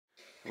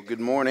Well,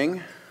 good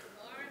morning.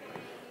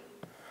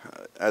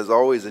 As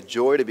always, a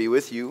joy to be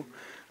with you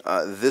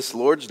this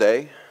Lord's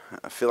Day.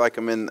 I feel like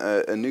I'm in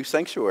a new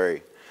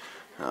sanctuary.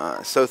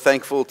 So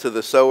thankful to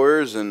the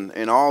sowers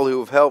and all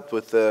who have helped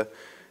with the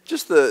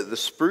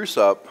spruce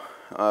up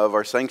of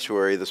our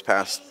sanctuary this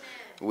past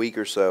week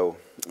or so.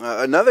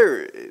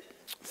 Another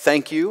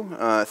thank you.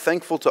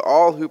 Thankful to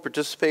all who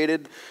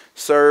participated,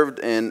 served,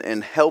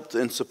 and helped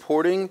in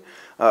supporting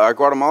our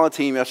Guatemala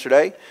team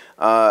yesterday.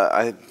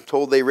 I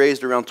told they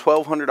raised around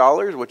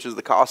 $1,200, which is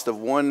the cost of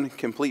one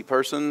complete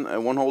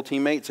person, one whole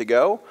teammate to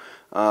go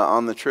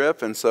on the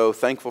trip. And so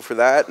thankful for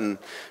that, and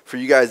for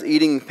you guys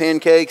eating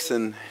pancakes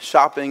and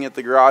shopping at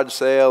the garage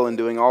sale and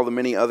doing all the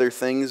many other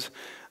things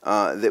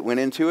that went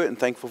into it. And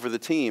thankful for the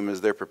team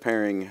as they're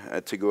preparing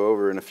to go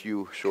over in a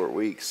few short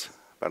weeks,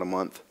 about a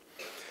month.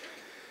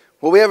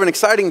 Well, we have an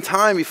exciting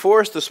time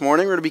before us this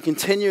morning. We're going to be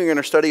continuing in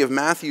our study of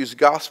Matthew's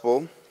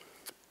Gospel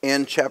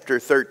in chapter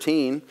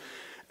 13.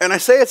 And I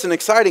say it's an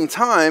exciting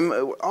time.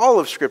 All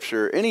of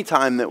Scripture, any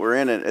time that we're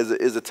in it,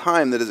 is a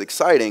time that is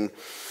exciting.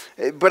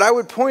 But I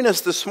would point us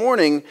this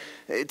morning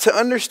to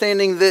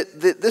understanding that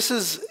this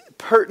is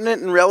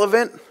pertinent and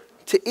relevant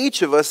to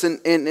each of us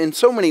in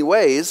so many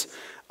ways,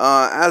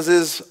 as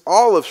is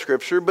all of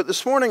Scripture. But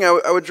this morning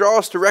I would draw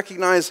us to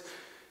recognize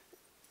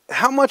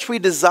how much we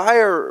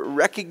desire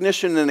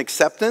recognition and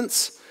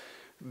acceptance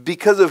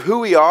because of who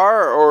we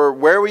are or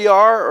where we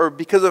are or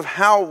because of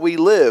how we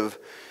live.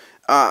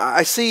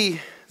 I see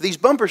these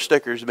bumper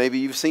stickers, maybe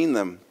you've seen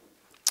them.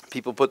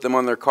 People put them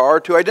on their car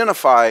to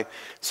identify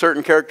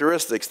certain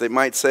characteristics. They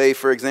might say,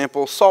 for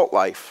example, salt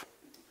life.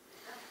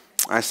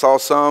 I saw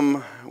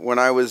some when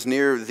I was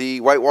near the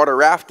whitewater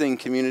rafting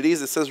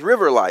communities that says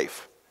river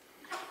life.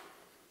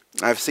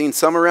 I've seen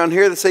some around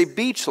here that say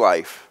beach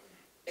life.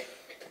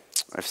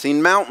 I've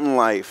seen mountain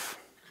life.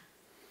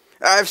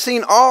 I've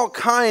seen all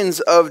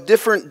kinds of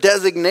different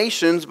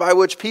designations by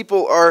which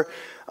people are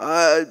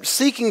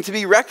seeking to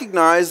be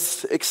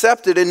recognized,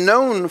 accepted, and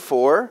known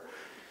for.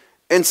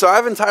 And so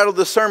I've entitled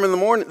this sermon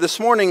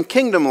this morning,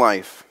 Kingdom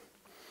Life.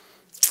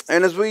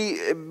 And as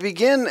we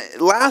begin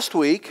last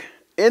week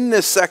in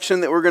this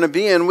section that we're going to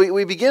be in,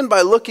 we begin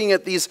by looking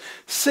at these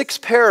 6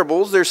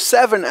 parables. There's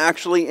 7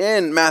 actually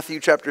in Matthew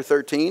chapter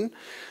 13.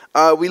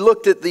 We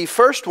looked at the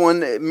first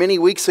one many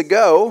weeks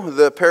ago,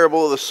 the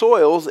parable of the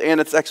soils and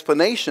its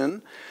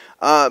explanation.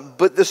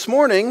 But this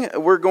morning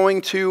we're going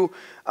to,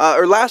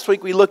 or last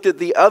week we looked at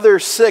the other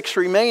 6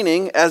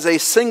 remaining as a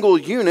single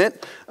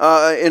unit,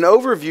 an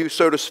overview,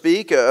 so to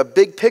speak, a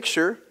big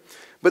picture.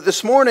 But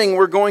this morning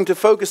we're going to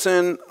focus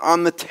in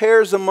on the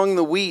tares among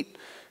the wheat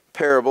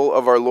parable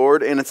of our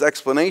Lord and its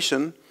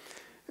explanation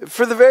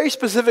for the very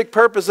specific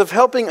purpose of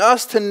helping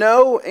us to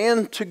know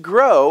and to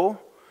grow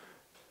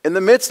in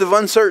the midst of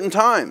uncertain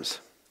times.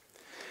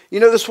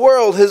 You know, this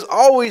world has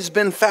always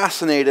been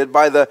fascinated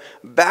by the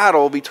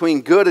battle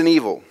between good and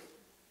evil.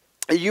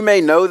 You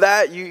may know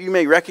that, you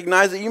may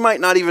recognize it, you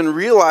might not even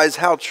realize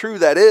how true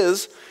that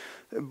is,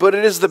 but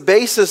it is the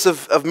basis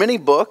of many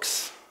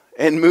books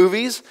and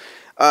movies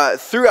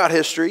throughout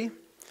history.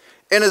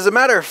 And as a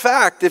matter of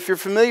fact, if you're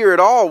familiar at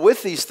all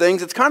with these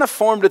things, it's kind of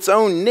formed its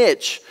own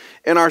niche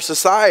in our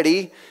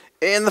society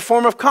in the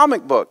form of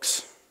comic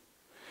books,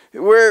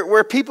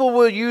 where people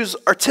will use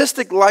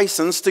artistic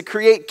license to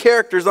create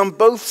characters on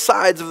both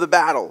sides of the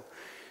battle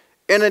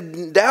and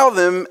endow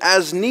them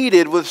as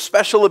needed with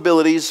special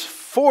abilities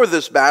for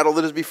this battle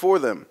that is before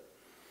them.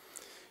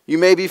 You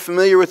may be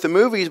familiar with the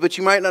movies, but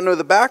you might not know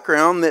the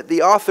background that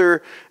the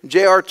author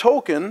J.R.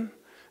 Tolkien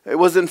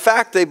was in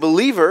fact a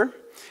believer,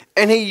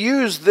 and he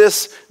used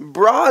this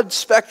broad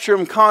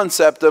spectrum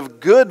concept of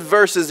good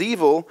versus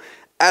evil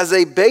as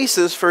a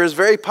basis for his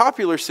very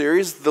popular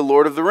series, The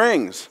Lord of the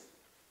Rings.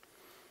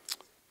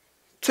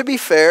 To be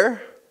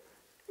fair,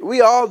 we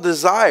all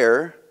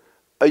desire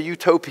a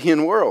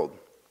utopian world.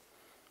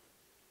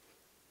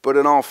 But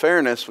in all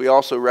fairness, we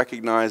also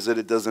recognize that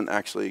it doesn't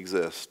actually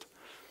exist.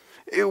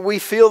 We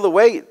feel the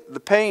weight,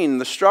 the pain,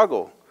 the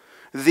struggle,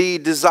 the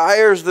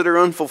desires that are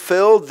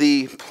unfulfilled,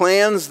 the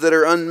plans that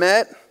are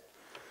unmet.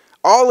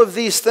 All of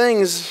these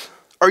things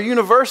are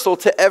universal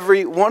to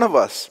every one of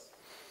us.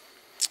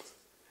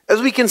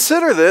 As we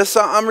consider this,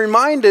 I'm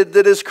reminded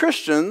that as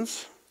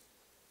Christians,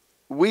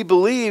 we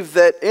believe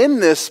that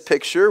in this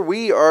picture,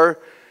 we are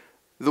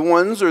the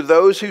ones or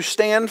those who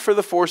stand for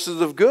the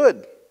forces of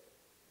good.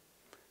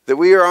 That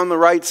we are on the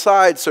right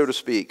side, so to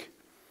speak.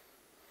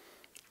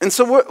 And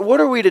so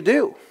what are we to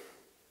do?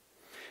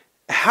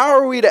 How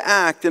are we to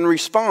act and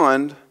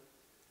respond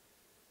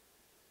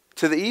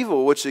to the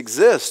evil which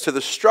exists, to the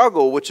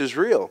struggle which is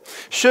real?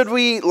 Should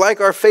we,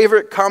 like our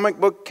favorite comic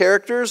book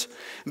characters,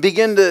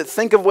 begin to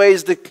think of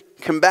ways to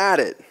combat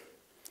it?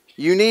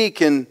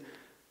 Unique and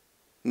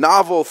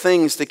novel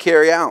things to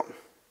carry out.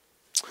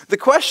 The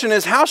question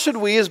is, how should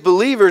we as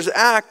believers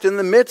act in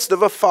the midst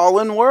of a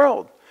fallen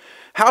world?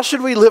 How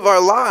should we live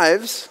our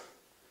lives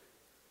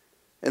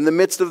in the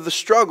midst of the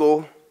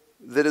struggle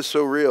that is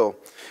so real?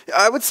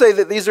 I would say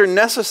that these are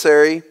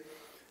necessary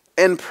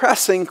and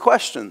pressing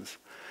questions.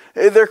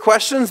 They're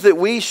questions that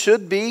we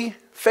should be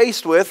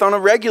faced with on a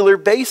regular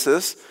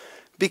basis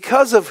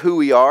because of who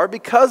we are,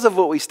 because of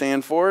what we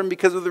stand for, and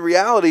because of the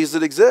realities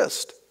that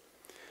exist.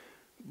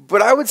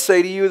 But I would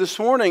say to you this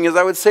morning, as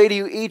I would say to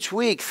you each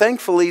week,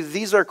 thankfully,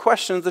 these are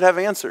questions that have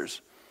answers.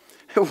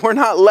 We're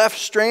not left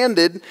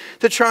stranded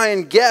to try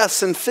and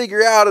guess and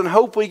figure out and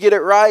hope we get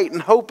it right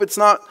and hope it's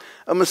not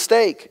a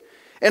mistake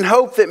and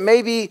hope that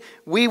maybe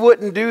we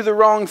wouldn't do the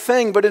wrong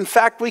thing, but in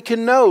fact we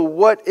can know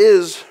what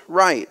is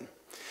right.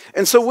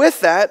 And so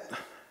with that,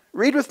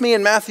 read with me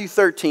in Matthew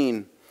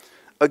 13.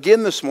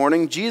 Again this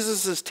morning,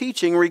 Jesus is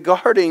teaching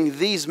regarding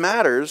these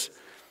matters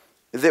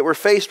that we're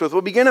faced with.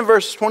 We'll begin in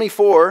verse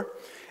 24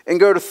 and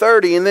go to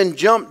 30 and then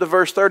jump to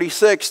verse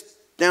 36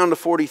 down to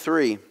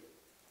 43.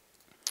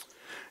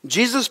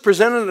 Jesus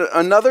presented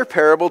another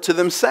parable to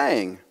them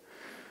saying,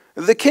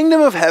 "The kingdom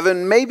of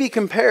heaven may be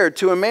compared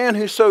to a man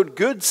who sowed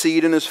good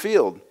seed in his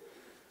field.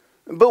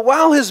 But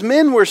while his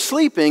men were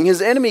sleeping,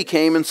 his enemy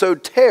came and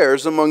sowed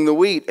tares among the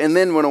wheat and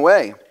then went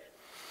away.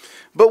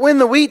 But when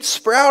the wheat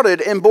sprouted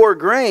and bore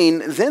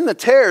grain, then the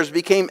tares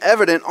became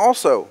evident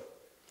also.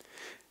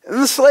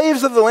 And the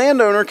slaves of the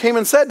landowner came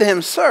and said to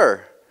him,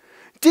 'Sir,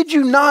 did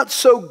you not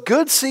sow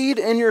good seed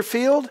in your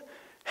field?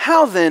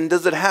 How then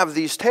does it have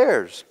these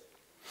tares?'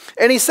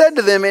 And he said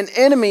to them, 'An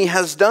enemy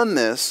has done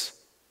this.'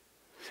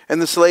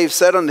 And the slave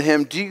said unto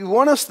him, 'Do you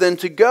want us then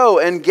to go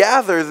and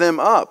gather them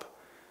up?'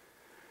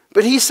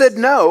 But he said,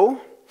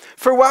 'No,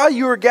 for while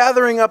you are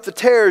gathering up the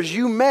tares,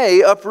 you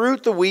may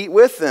uproot the wheat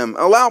with them.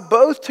 Allow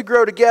both to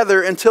grow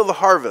together until the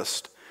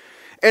harvest.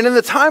 And in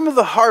the time of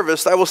the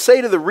harvest, I will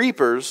say to the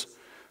reapers,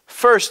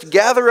 first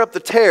gather up the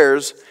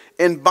tares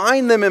and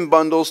bind them in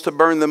bundles to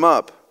burn them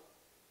up,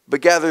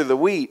 but gather the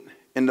wheat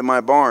into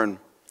my barn.'"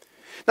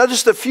 Now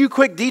just a few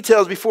quick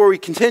details before we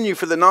continue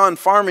for the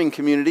non-farming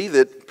community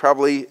that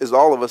probably is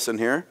all of us in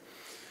here.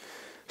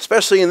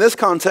 Especially in this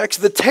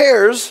context, the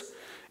tares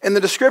in the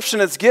description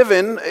it's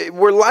given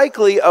were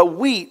likely a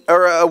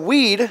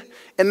weed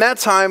in that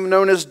time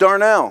known as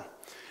darnel.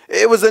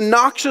 It was a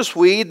noxious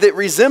weed that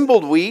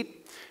resembled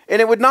wheat,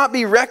 and it would not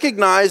be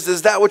recognized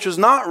as that which was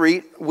not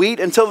wheat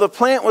until the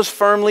plant was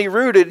firmly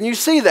rooted. And you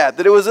see that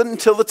it wasn't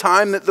until the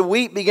time that the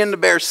wheat began to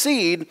bear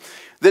seed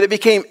that it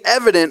became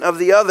evident of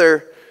the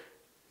other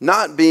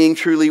not being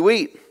truly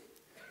wheat.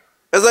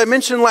 As I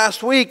mentioned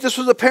last week, this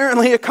was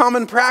apparently a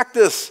common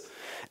practice,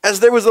 as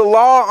there was a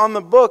law on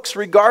the books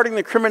regarding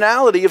the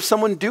criminality of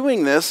someone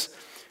doing this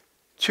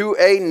to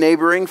a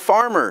neighboring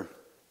farmer.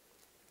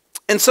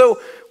 And so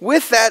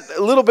with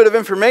that little bit of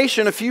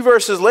information, a few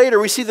verses later,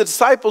 we see the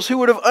disciples who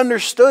would have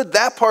understood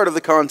that part of the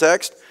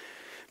context,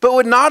 but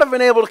would not have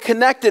been able to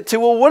connect it to,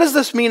 well, what does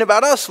this mean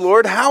about us,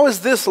 Lord? How is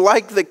this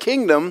like the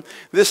kingdom,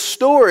 this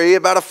story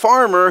about a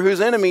farmer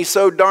whose enemy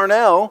sowed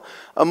darnel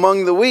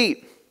among the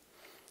wheat?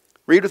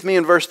 Read with me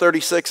in verse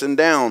 36 and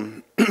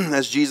down,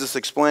 as Jesus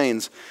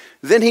explains.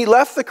 "Then he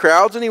left the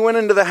crowds and he went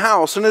into the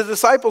house, and his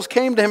disciples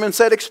came to him and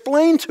said,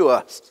 'Explain to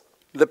us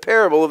the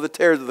parable of the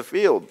tares of the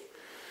field.'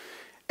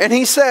 And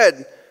he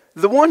said,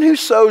 'The one who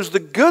sows the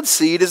good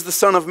seed is the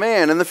Son of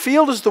Man, and the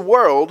field is the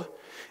world.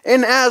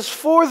 And as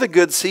for the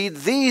good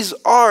seed, these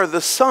are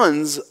the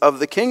sons of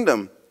the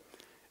kingdom.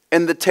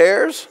 And the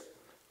tares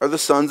are the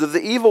sons of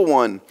the evil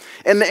one.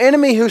 And the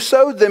enemy who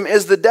sowed them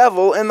is the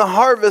devil, and the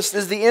harvest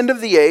is the end of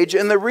the age,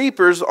 and the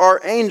reapers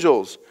are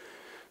angels.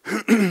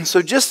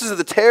 So just as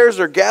the tares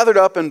are gathered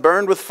up and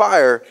burned with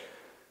fire,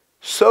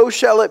 so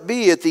shall it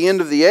be at the end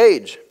of the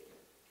age.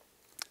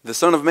 The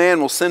Son of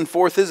Man will send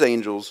forth his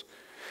angels,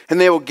 and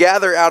they will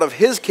gather out of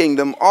his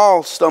kingdom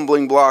all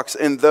stumbling blocks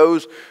and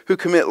those who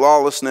commit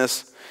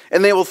lawlessness,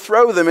 and they will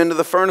throw them into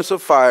the furnace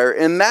of fire.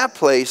 In that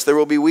place there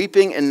will be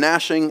weeping and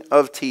gnashing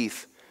of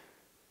teeth.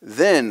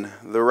 Then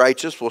the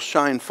righteous will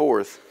shine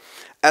forth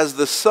as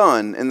the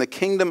sun in the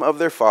kingdom of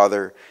their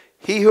Father.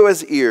 He who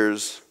has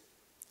ears,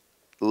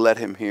 let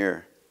him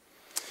hear."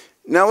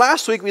 Now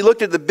last week we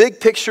looked at the big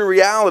picture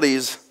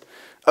realities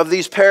of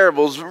these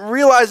parables,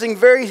 realizing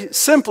very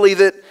simply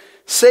that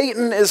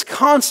Satan is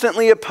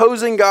constantly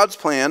opposing God's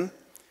plan.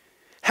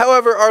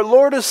 However, our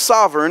Lord is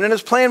sovereign and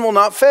his plan will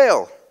not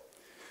fail.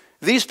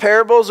 These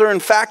parables are in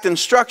fact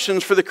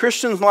instructions for the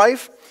Christian's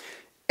life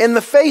in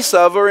the face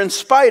of or in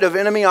spite of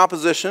enemy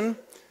opposition.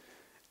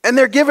 And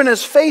they're given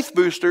as faith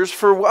boosters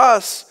for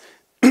us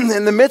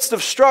in the midst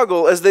of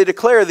struggle as they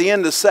declare the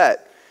end is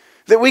set.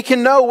 That we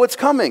can know what's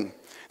coming.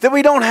 That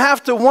we don't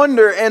have to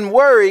wonder and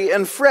worry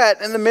and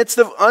fret in the midst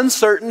of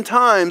uncertain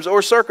times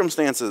or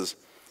circumstances.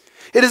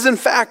 It is in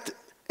fact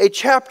a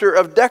chapter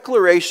of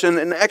declaration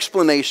and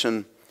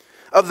explanation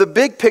of the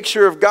big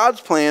picture of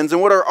God's plans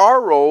and what are our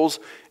roles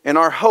and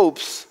our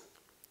hopes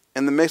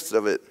in the midst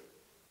of it.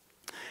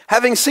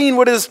 Having seen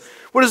what is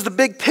the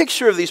big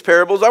picture of these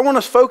parables, I want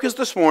to focus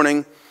this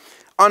morning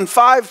on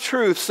 5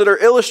 truths that are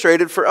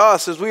illustrated for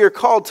us as we are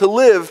called to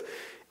live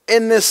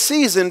in this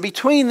season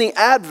between the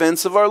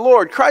advents of our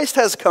Lord. Christ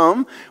has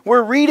come.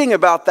 We're reading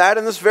about that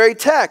in this very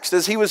text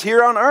as he was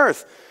here on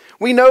earth.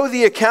 We know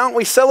the account.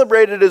 We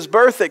celebrated his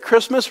birth at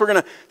Christmas. We're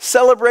going to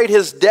celebrate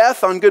his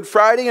death on Good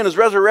Friday and his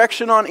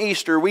resurrection on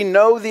Easter. We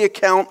know the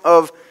account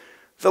of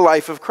the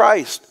life of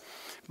Christ.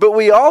 but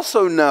we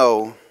also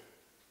know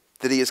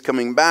that he is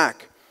coming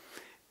back.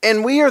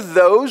 And we are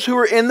those who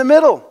are in the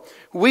middle.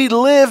 We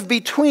live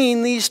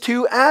between these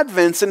two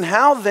advents. And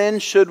how then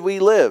should we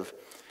live?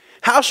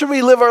 How should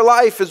we live our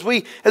life as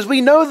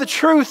we know the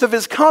truth of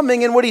his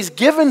coming and what he's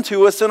given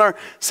to us in our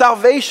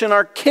salvation,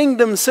 our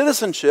kingdom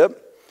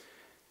citizenship?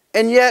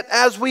 And yet,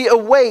 as we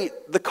await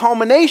the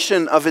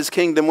culmination of his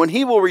kingdom, when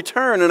he will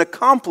return and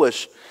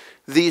accomplish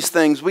these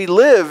things, we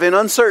live in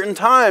uncertain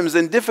times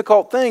and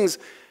difficult things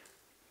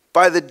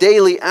by the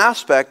daily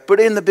aspect, but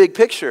in the big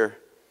picture,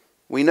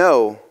 we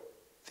know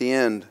the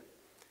end.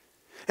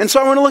 And so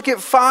I want to look at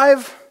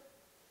 5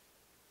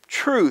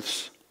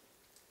 truths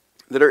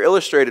that are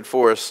illustrated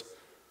for us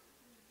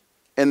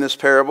in this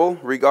parable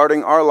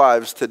regarding our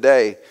lives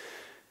today.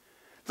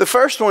 The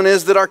first one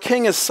is that our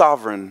king is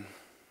sovereign.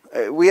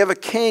 We have a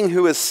king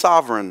who is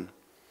sovereign.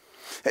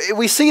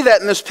 We see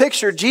that in this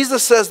picture.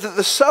 Jesus says that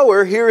the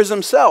sower here is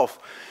himself.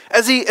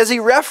 As he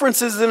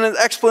references in an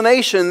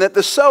explanation that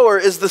the sower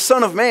is the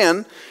Son of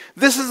Man,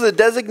 this is a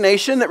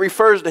designation that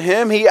refers to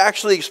him. He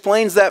actually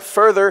explains that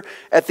further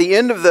at the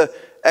end of the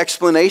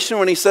explanation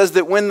when he says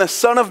that when the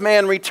Son of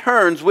Man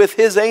returns with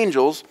his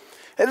angels,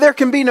 and there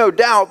can be no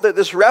doubt that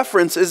this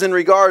reference is in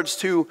regards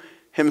to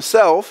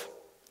himself.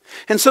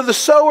 And so the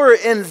sower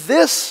in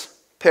this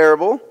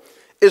parable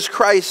is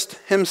Christ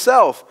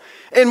himself.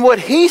 And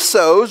what he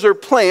sows or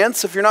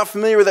plants, if you're not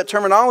familiar with that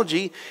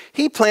terminology,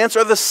 he plants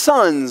are the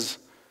sons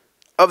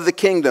of the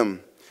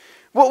kingdom.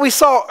 What we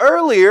saw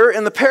earlier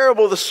in the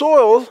parable of the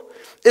soil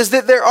is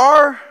that there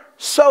are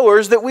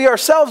sowers, that we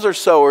ourselves are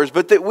sowers,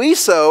 but that we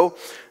sow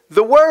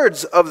the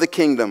words of the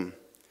kingdom.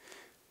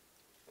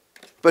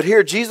 But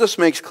here Jesus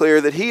makes clear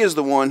that he is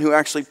the one who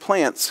actually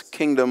plants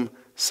kingdom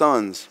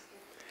sons.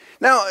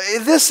 Now,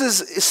 this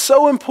is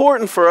so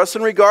important for us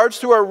in regards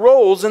to our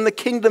roles in the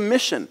kingdom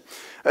mission.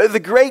 The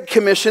Great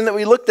Commission that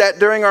we looked at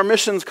during our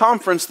missions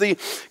conference, the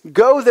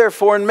Go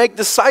Therefore and Make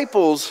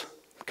Disciples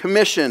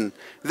commission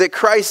that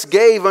Christ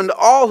gave unto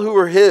all who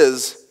were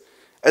his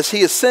as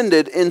he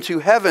ascended into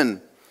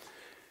heaven.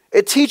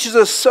 It teaches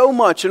us so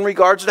much in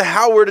regards to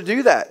how we're to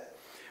do that.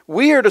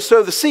 We are to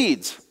sow the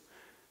seeds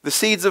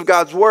of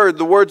God's word,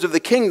 the words of the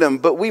kingdom,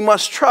 but we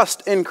must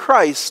trust in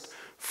Christ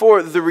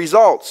for the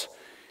results.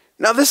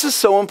 Now, this is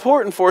so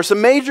important for us. A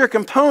major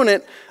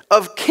component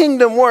of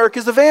kingdom work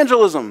is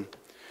evangelism.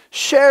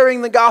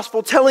 Sharing the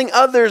gospel, telling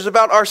others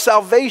about our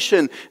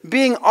salvation,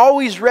 being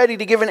always ready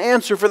to give an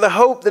answer for the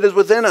hope that is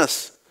within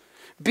us,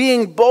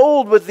 being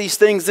bold with these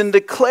things and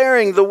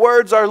declaring the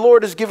words our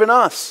Lord has given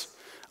us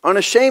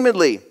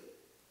unashamedly.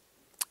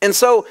 And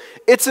so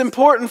it's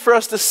important for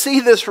us to see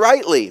this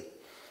rightly.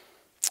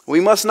 We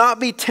must not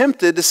be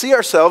tempted to see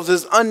ourselves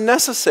as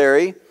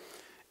unnecessary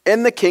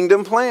in the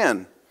kingdom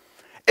plan.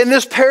 And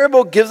this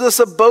parable gives us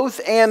a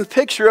both-and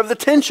picture of the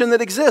tension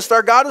that exists.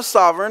 Our God is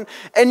sovereign,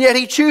 and yet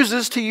he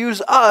chooses to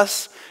use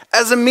us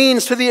as a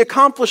means to the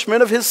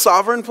accomplishment of his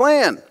sovereign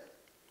plan.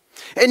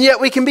 And yet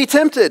we can be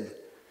tempted.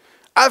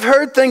 I've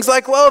heard things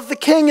like, well, if the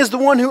king is the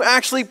one who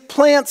actually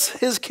plants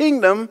his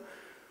kingdom,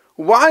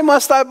 why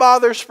must I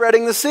bother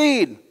spreading the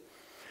seed?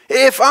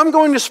 If I'm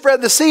going to spread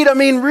the seed,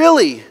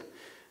 really,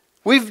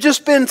 we've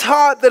just been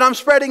taught that I'm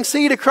spreading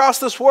seed across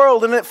this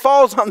world and it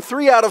falls on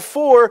 3 out of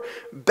 4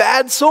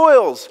 bad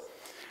soils.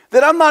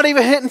 That I'm not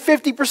even hitting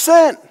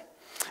 50%.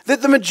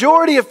 That the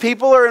majority of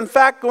people are in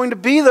fact going to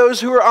be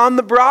those who are on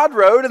the broad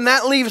road, and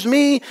that leaves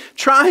me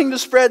trying to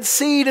spread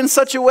seed in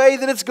such a way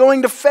that it's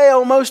going to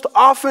fail most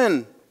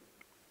often.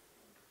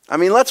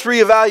 Let's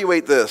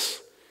reevaluate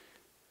this.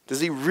 Does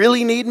he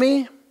really need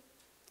me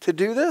to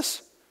do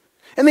this?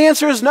 And the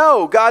answer is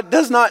no. God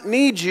does not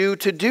need you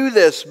to do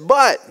this,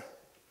 but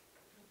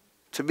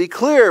to be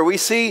clear, we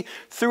see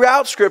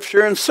throughout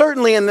Scripture, and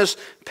certainly in this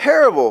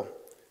parable,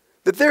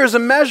 that there is a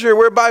measure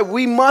whereby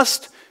we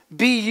must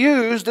be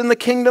used in the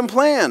kingdom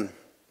plan.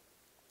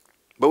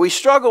 But we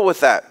struggle with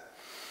that.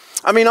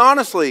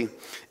 Honestly,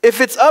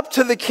 if it's up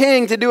to the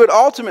king to do it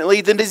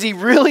ultimately, then does he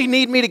really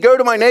need me to go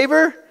to my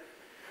neighbor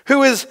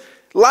who is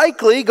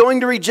likely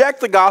going to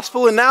reject the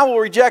gospel and now will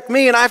reject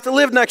me and I have to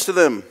live next to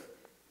them?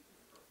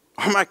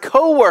 Or my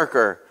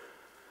coworker?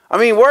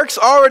 Work's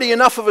already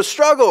enough of a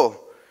struggle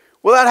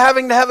without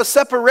having to have a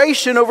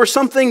separation over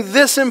something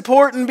this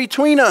important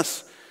between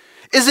us.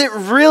 Is it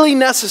really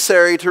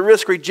necessary to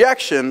risk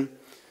rejection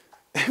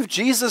if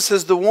Jesus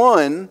is the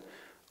one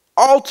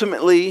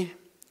ultimately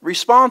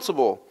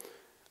responsible?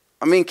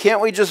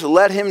 Can't we just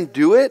let him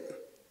do it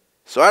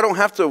so I don't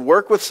have to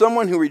work with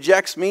someone who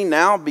rejects me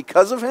now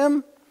because of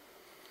him?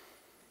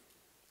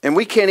 And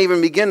we can't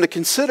even begin to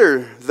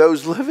consider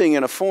those living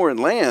in a foreign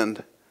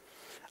land.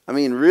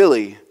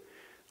 Really,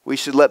 we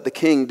should let the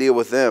king deal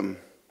with them.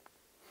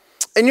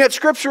 And yet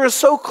Scripture is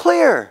so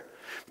clear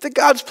that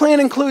God's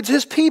plan includes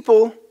his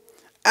people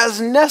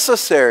as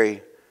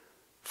necessary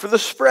for the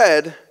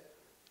spread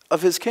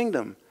of his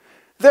kingdom.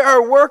 There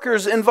are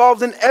workers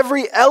involved in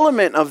every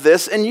element of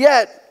this, and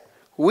yet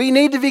we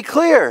need to be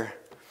clear.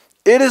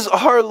 It is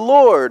our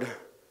Lord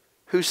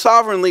who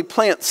sovereignly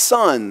plants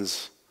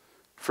sons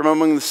from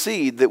among the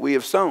seed that we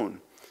have sown.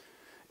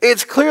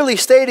 It's clearly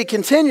stated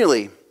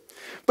continually.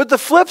 But the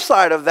flip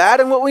side of that,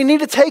 and what we need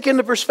to take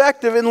into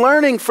perspective in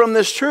learning from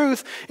this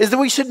truth, is that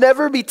we should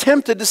never be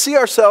tempted to see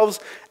ourselves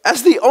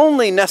as the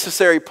only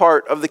necessary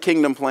part of the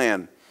kingdom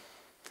plan.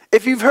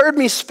 If you've heard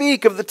me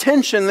speak of the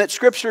tension that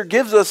Scripture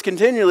gives us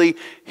continually,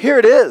 here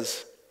it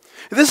is.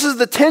 This is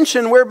the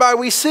tension whereby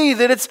we see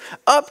that it's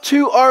up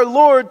to our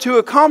Lord to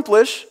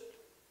accomplish,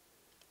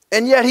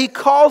 and yet He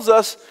calls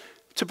us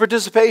to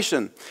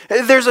participation.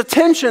 There's a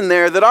tension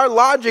there that our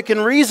logic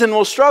and reason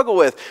will struggle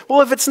with.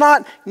 Well, if it's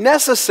not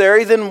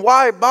necessary, then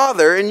why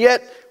bother? And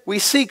yet we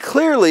see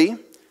clearly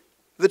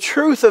the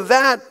truth of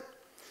that.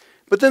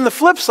 But then the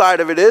flip side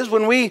of it is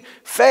when we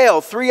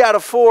fail 3 out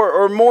of 4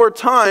 or more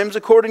times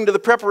according to the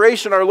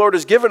preparation our Lord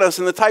has given us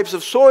and the types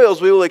of soils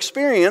we will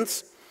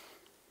experience,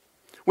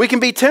 we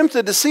can be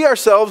tempted to see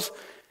ourselves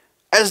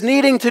as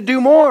needing to do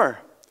more,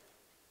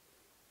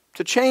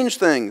 to change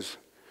things.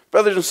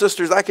 Brothers and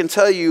sisters, I can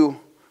tell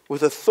you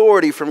with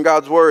authority from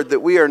God's word that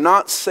we are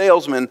not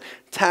salesmen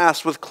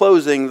tasked with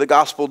closing the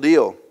gospel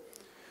deal.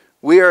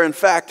 We are in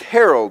fact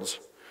heralds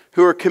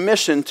who are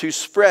commissioned to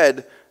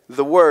spread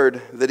the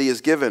word that He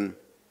has given.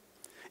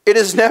 It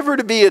is never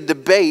to be a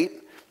debate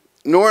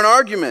nor an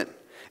argument,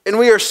 and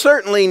we are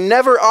certainly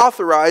never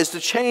authorized to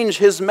change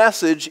His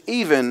message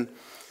even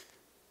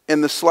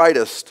in the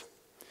slightest.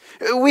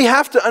 We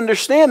have to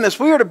understand this.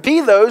 We are to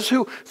be those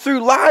who,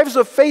 through lives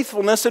of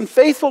faithfulness and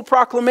faithful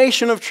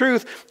proclamation of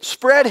truth,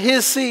 spread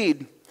His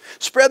seed.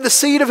 Spread the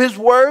seed of His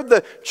word,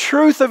 the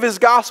truth of His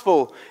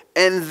gospel,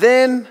 and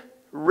then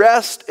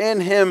rest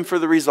in Him for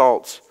the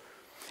results.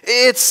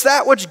 It's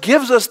that which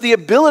gives us the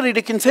ability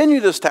to continue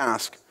this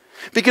task.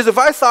 Because if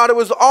I thought it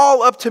was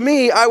all up to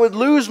me, I would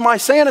lose my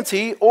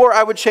sanity or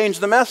I would change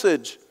the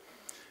message.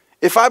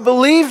 If I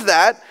believed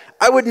that,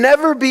 I would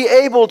never be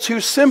able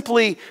to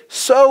simply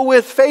sow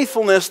with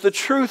faithfulness the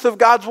truth of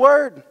God's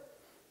word.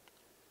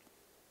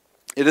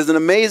 It is an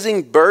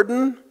amazing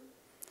burden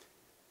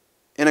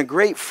and a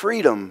great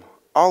freedom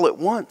all at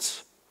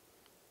once.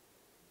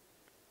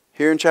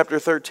 Here in chapter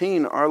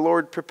 13, our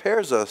Lord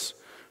prepares us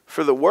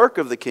for the work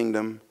of the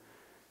kingdom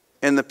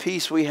and the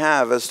peace we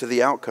have as to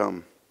the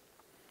outcome.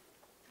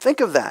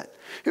 Think of that.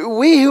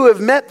 We who have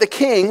met the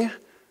King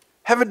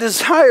have a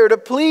desire to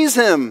please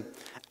Him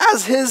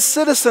as His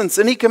citizens,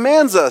 and He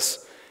commands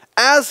us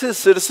as His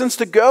citizens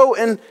to go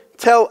and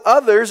tell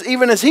others,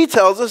 even as He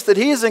tells us that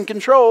He is in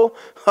control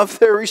of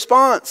their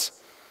response.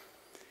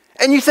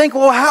 And you think,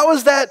 well, how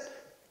is that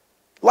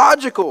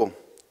logical?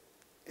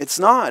 It's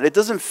not. It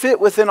doesn't fit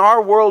within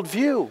our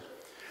worldview.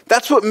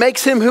 That's what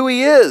makes Him who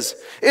He is.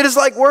 It is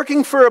like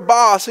working for a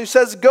boss who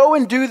says, go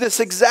and do this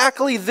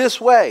exactly this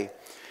way.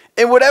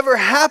 And whatever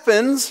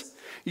happens,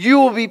 you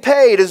will be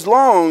paid as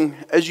long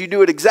as you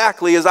do it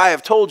exactly as I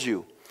have told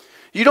you.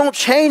 You don't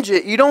change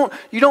it. You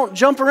don't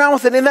jump around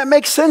with it. And that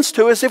makes sense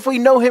to us if we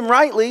know Him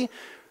rightly,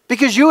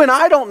 because you and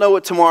I don't know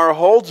what tomorrow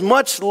holds,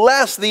 much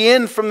less the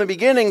end from the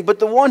beginning. But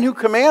the one who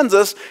commands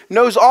us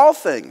knows all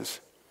things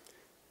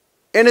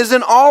and is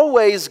in all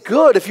ways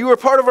good. If you were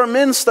part of our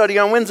men's study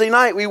on Wednesday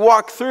night, we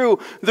walked through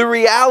the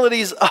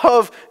realities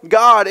of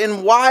God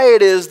and why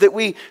it is that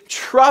we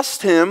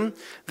trust Him,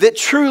 that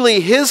truly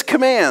His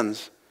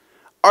commands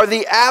are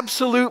the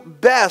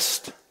absolute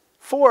best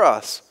for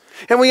us.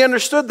 And we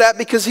understood that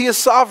because He is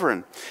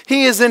sovereign.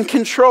 He is in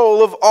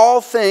control of all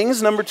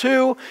things. Number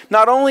two,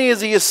 not only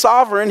is He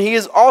sovereign, He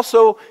is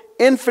also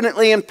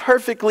infinitely and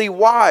perfectly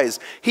wise.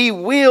 He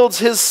wields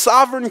His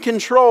sovereign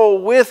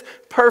control with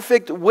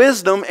perfect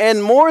wisdom.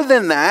 And more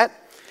than that,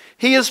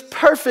 He is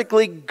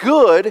perfectly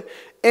good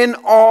in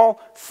all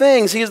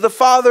things. He is the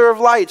Father of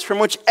lights, from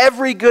which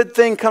every good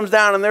thing comes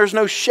down, and there's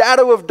no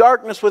shadow of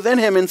darkness within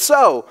Him. And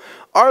so,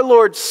 our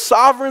Lord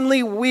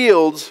sovereignly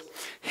wields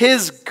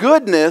His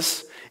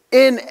goodness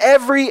in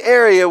every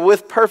area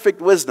with perfect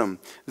wisdom.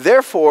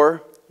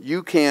 Therefore,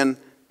 you can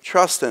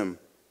trust Him.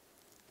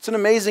 It's an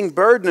amazing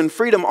burden and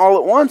freedom all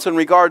at once in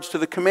regards to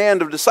the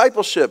command of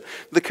discipleship,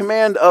 the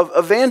command of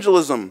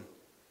evangelism.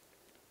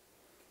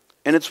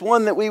 And it's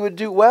one that we would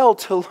do well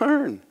to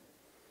learn.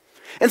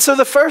 And so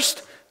the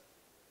first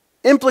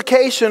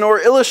implication or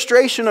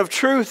illustration of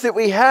truth that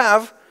we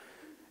have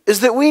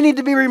is that we need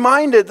to be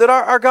reminded that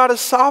our God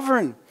is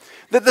sovereign.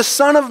 That the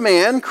Son of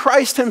Man,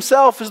 Christ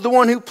Himself, is the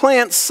one who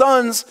plants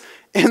sons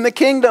in the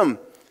kingdom.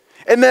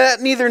 And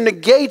that neither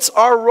negates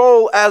our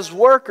role as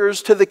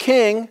workers to the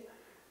King,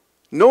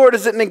 nor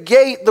does it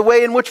negate the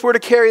way in which we're to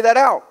carry that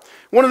out.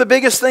 One of the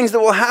biggest things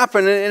that will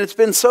happen, and it's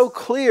been so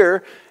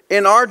clear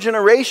in our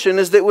generation,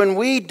 is that when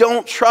we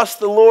don't trust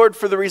the Lord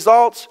for the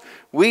results,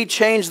 we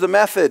change the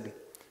method.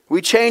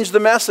 We change the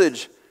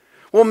message.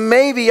 Well,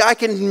 maybe I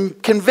can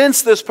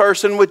convince this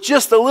person with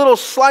just a little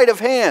sleight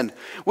of hand.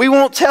 We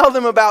won't tell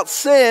them about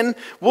sin.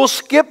 We'll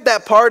skip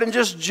that part and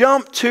just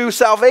jump to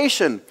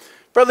salvation.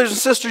 Brothers and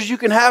sisters, you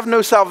can have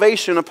no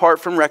salvation apart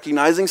from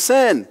recognizing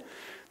sin.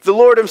 The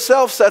Lord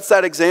Himself sets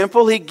that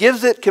example. He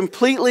gives it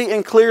completely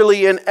and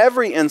clearly in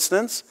every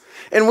instance.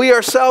 And we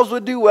ourselves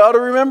would do well to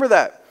remember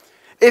that.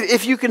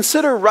 If you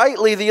consider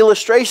rightly the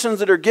illustrations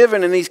that are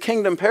given in these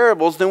kingdom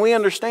parables, then we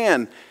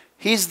understand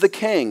He's the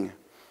king.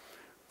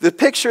 The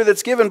picture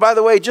that's given, by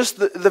the way, just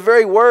the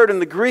very word in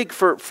the Greek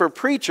for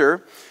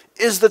preacher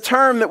is the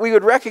term that we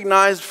would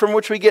recognize from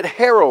which we get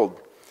herald.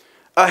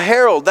 A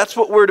herald, that's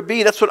what we're to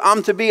be. That's what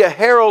I'm to be, a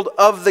herald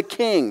of the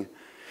king.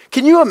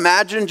 Can you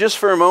imagine just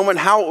for a moment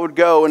how it would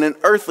go in an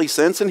earthly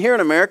sense? And here in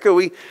America,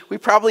 we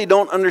probably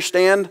don't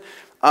understand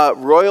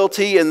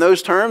royalty in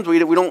those terms. We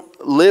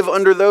don't live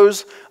under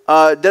those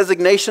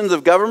designations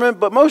of government,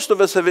 but most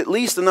of us have at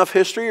least enough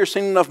history or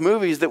seen enough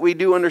movies that we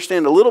do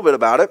understand a little bit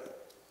about it.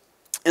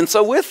 And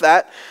so with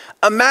that,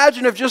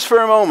 imagine if just for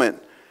a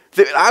moment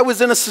that I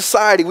was in a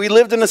society, we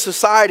lived in a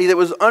society that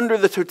was under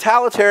the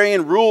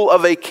totalitarian rule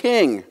of a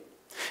king.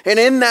 And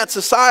in that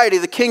society,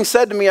 the king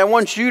said to me, I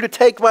want you to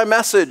take my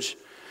message.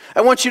 I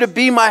want you to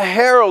be my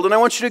herald, and I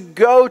want you to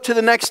go to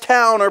the next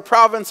town or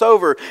province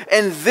over.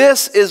 And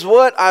this is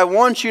what I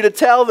want you to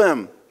tell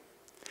them.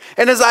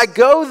 And as I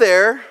go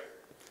there,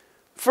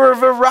 for a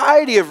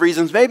variety of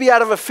reasons, maybe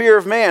out of a fear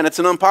of man, it's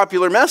an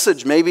unpopular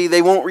message. Maybe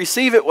they won't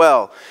receive it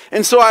well.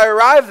 And so I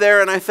arrive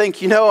there and I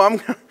think,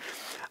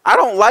 I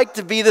don't like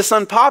to be this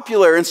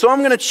unpopular. And so I'm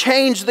going to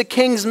change the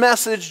king's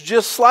message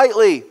just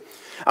slightly.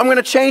 I'm going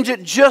to change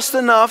it just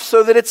enough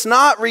so that it's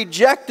not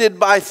rejected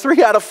by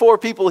 3 out of 4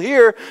 people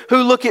here who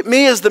look at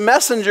me as the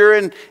messenger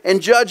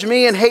and judge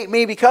me and hate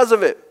me because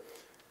of it.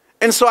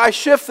 And so I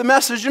shift the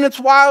message and it's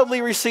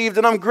wildly received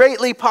and I'm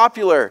greatly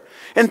popular.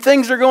 And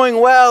things are going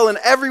well and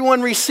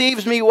everyone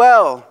receives me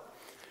well.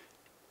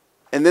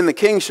 And then the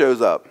king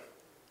shows up.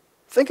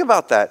 Think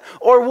about that.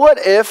 Or what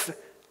if,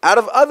 out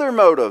of other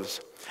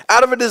motives,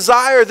 out of a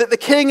desire that the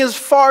king is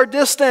far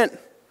distant,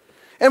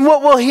 and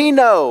what will he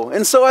know?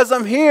 And so as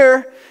I'm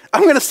here,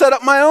 I'm going to set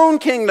up my own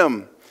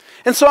kingdom.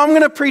 And so I'm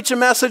going to preach a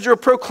message or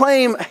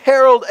proclaim,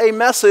 herald a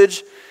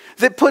message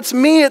that puts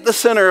me at the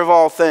center of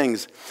all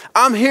things.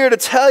 I'm here to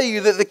tell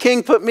you that the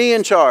king put me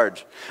in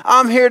charge.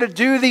 I'm here to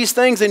do these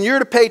things, and you're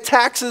to pay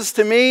taxes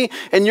to me,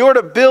 and you're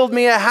to build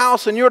me a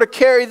house, and you're to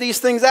carry these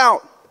things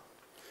out.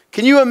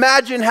 Can you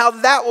imagine how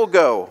that will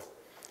go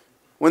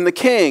when the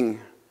king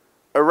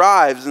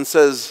arrives and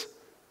says,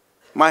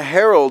 my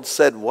herald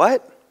said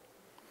what?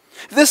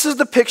 This is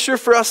the picture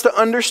for us to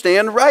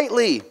understand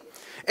rightly.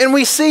 And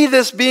we see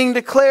this being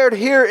declared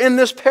here in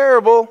this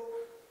parable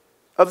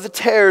of the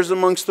tares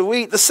amongst the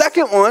wheat. The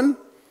second one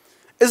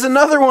is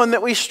another one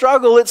that we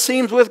struggle, it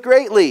seems, with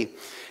greatly.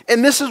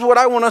 And this is what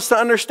I want us to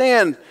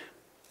understand.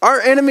 Our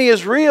enemy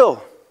is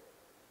real.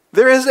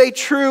 There is a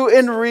true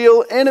and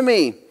real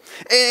enemy.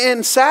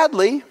 And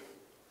sadly,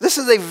 this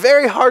is a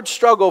very hard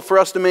struggle for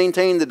us to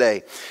maintain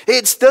today.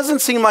 It doesn't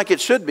seem like it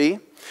should be.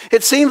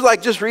 It seems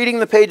like just reading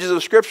the pages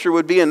of Scripture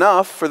would be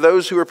enough for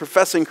those who are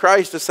professing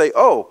Christ to say,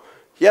 oh,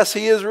 yes,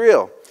 he is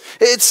real.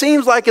 It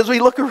seems like as we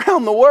look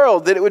around the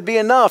world that it would be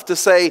enough to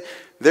say,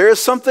 there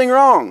is something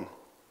wrong.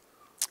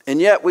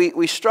 And yet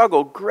we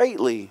struggle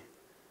greatly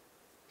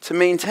to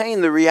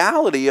maintain the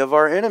reality of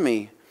our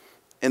enemy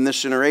in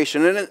this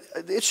generation. And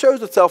it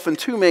shows itself in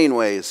 2 main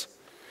ways.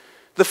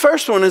 The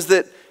first one is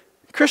that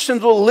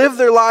Christians will live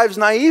their lives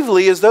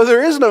naively as though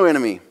there is no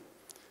enemy.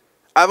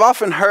 I've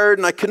often heard,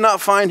 and I could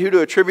not find who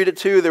to attribute it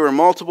to, there were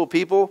multiple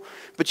people,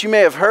 but you may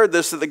have heard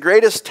this, that the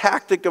greatest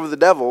tactic of the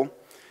devil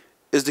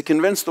is to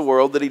convince the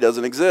world that he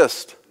doesn't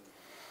exist.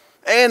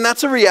 And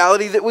that's a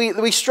reality that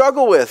we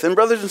struggle with. And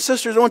brothers and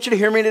sisters, I want you to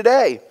hear me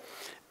today.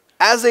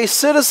 As a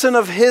citizen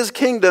of his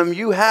kingdom,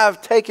 you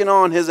have taken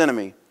on his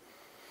enemy.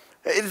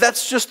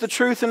 That's just the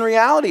truth and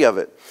reality of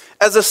it.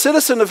 As a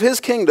citizen of his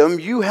kingdom,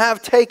 you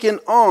have taken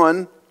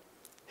on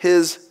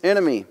his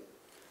enemy.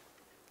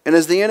 And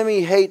as the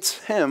enemy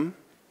hates him,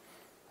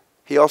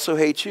 he also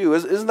hates you.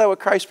 Isn't that what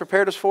Christ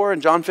prepared us for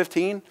in John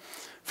 15?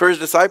 For his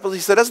disciples, he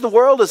said, as the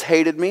world has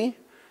hated me,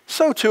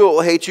 so too it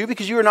will hate you,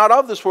 because you are not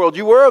of this world.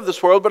 You were of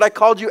this world, but I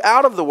called you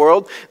out of the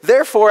world.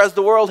 Therefore, as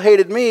the world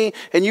hated me,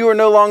 and you are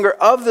no longer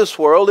of this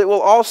world, it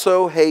will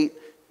also hate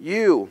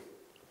you.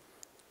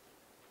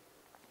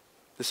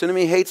 This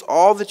enemy hates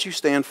all that you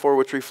stand for,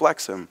 which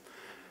reflects him.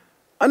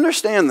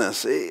 Understand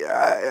this.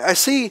 I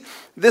see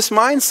this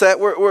mindset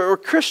where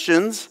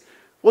Christians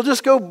will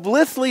just go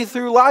blithely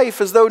through life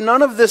as though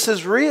none of this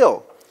is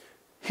real.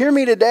 Hear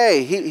me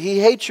today. He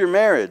hates your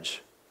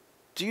marriage.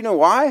 Do you know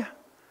why?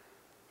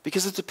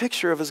 Because it's a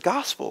picture of his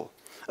gospel.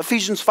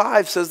 Ephesians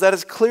 5 says that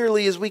as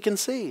clearly as we can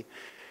see.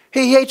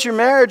 He hates your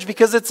marriage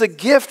because it's a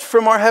gift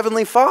from our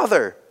Heavenly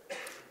Father.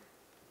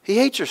 He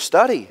hates your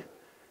study.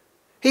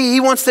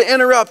 He wants to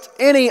interrupt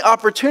any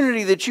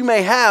opportunity that you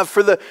may have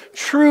for the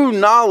true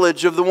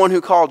knowledge of the one who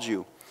called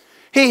you.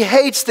 He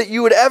hates that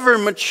you would ever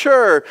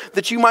mature,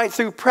 that you might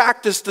through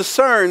practice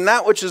discern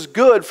that which is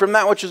good from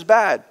that which is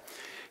bad.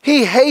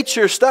 He hates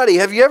your study.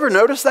 Have you ever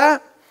noticed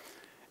that?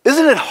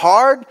 Isn't it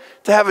hard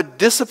to have a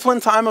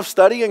disciplined time of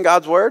study in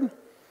God's Word?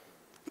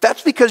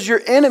 That's because your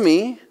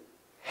enemy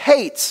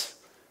hates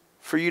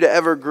for you to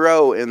ever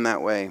grow in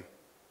that way.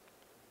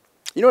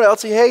 You know what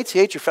else he hates? He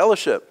hates your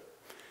fellowship.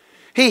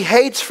 He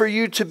hates for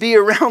you to be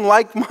around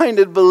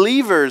like-minded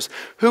believers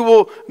who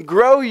will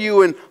grow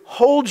you and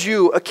hold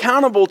you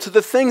accountable to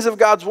the things of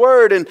God's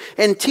Word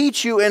and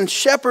teach you and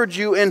shepherd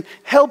you and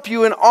help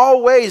you in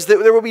all ways, that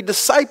there will be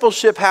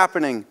discipleship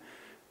happening.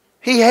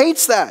 He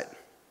hates that.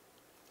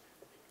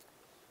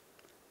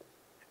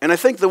 And I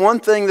think the one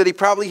thing that he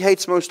probably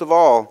hates most of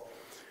all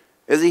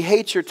is he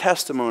hates your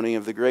testimony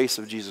of the grace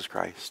of Jesus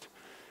Christ.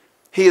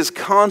 He is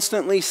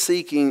constantly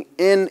seeking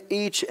in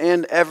each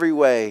and every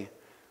way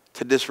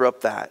to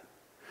disrupt that,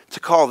 to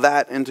call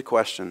that into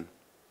question.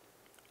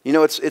 You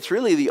know, it's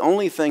really the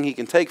only thing he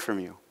can take from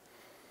you.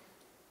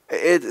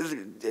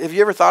 Have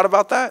you ever thought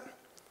about that?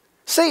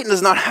 Satan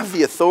does not have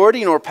the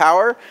authority nor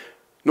power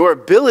nor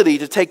ability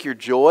to take your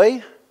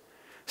joy.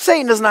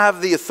 Satan does not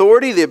have the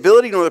authority, the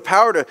ability, nor the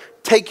power to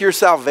take your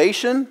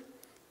salvation.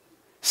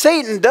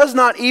 Satan does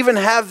not even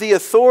have the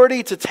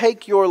authority to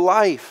take your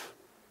life.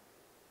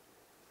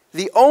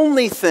 The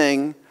only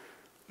thing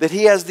that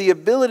he has the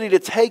ability to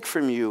take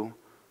from you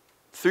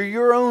through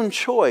your own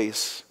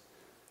choice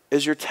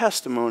is your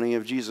testimony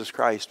of Jesus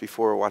Christ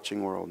before a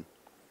watching world.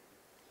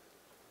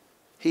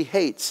 He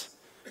hates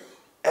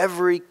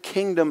every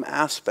kingdom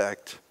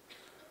aspect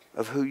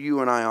of who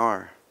you and I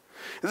are.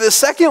 The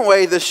second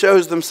way this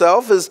shows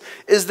themselves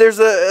is there's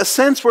a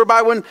sense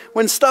whereby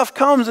when stuff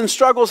comes and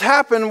struggles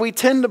happen, we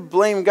tend to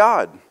blame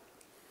God.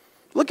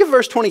 Look at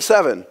verse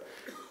 27.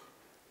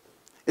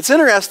 It's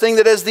interesting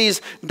that as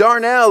these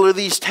darnel or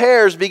these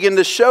tares begin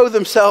to show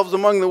themselves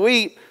among the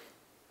wheat,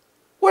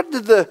 what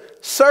did the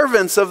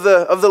servants of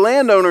the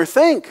landowner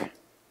think?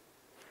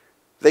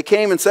 They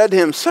came and said to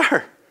him,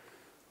 "Sir,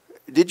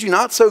 did you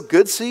not sow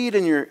good seed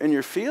in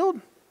your field?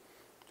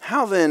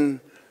 How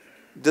then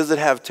does it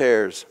have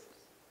tares?"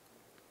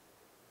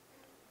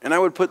 And I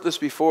would put this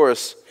before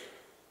us.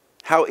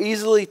 How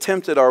easily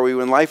tempted are we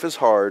when life is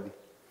hard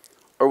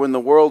or when the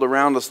world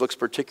around us looks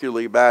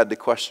particularly bad to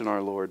question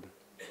our Lord?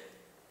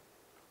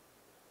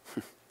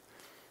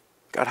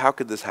 God, how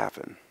could this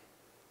happen?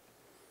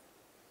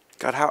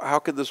 God, how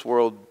could this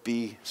world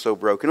be so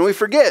broken? And we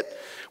forget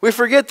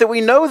that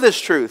we know this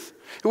truth.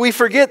 We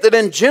forget that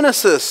in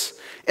Genesis,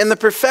 in the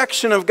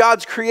perfection of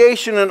God's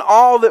creation and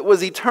all that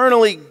was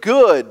eternally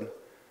good,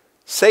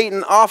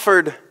 Satan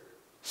offered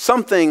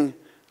something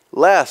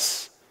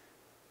less.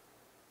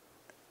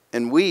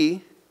 And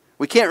we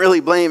can't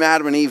really blame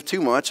Adam and Eve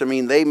too much. I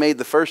mean, they made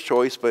the first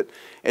choice, but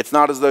it's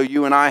not as though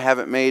you and I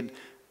haven't made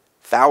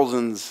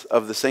thousands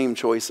of the same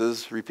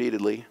choices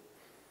repeatedly.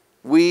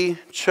 We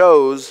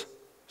chose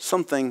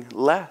something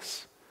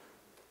less.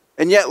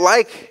 And yet,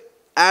 like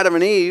Adam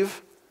and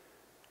Eve,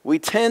 we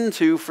tend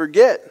to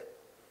forget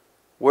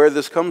where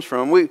this comes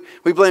from. We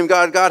blame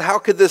God. God, how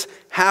could this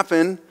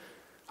happen?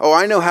 Oh,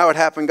 I know how it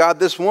happened. God,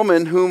 this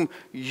woman whom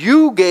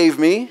you gave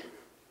me.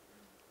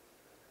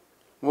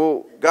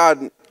 Well,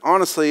 God,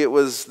 honestly, it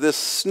was this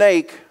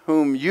snake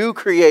whom you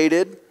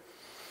created.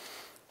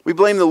 We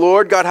blame the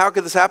Lord. God, how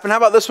could this happen? How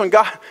about this one?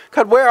 God,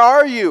 where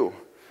are you?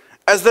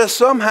 As though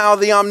somehow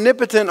the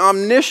omnipotent,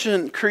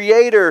 omniscient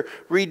creator,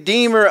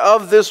 redeemer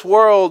of this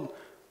world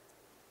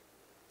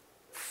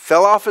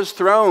fell off his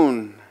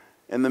throne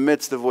in the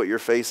midst of what you're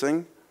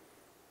facing.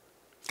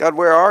 God,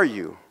 where are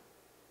you?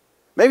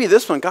 Maybe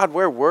this one, God,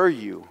 where were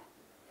you?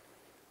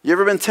 You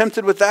ever been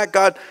tempted with that?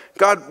 God,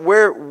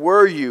 where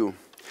were you?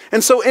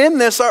 And so in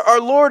this, our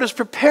Lord is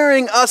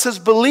preparing us as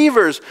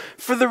believers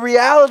for the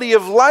reality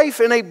of life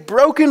in a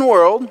broken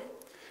world,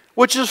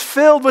 which is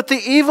filled with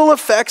the evil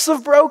effects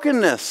of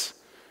brokenness.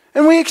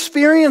 And we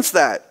experience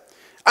that.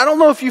 I don't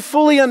know if you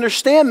fully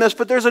understand this,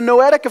 but there's a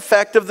noetic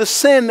effect of the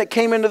sin that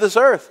came into this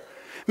earth,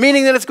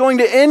 meaning that it's going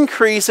to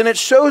increase, and it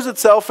shows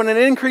itself in an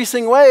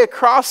increasing way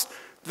across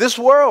this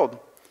world.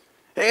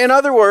 In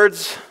other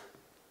words,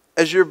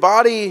 as your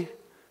body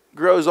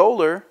grows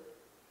older,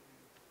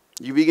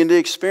 you begin to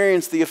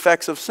experience the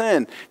effects of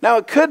sin. Now,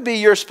 it could be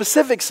your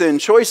specific sin,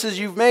 choices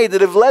you've made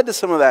that have led to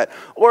some of that.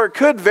 Or it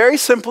could very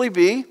simply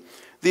be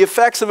the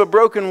effects of a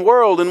broken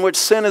world in which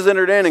sin has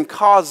entered in and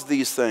caused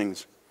these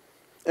things.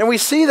 And we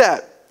see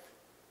that.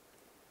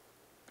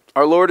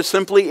 Our Lord is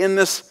simply in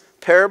this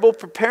parable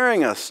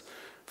preparing us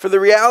for the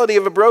reality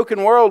of a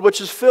broken world which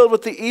is filled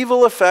with the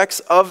evil effects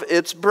of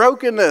its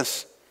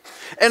brokenness.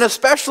 And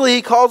especially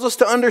he calls us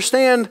to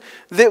understand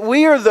that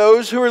we are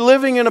those who are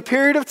living in a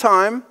period of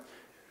time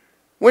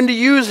when, to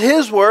use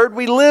his word,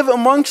 we live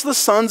amongst the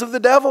sons of the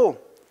devil.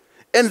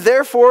 And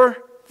therefore,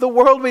 the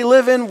world we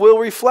live in will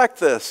reflect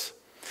this.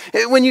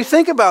 When you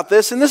think about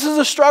this, and this is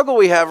a struggle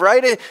we have,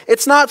 right?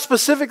 It's not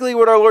specifically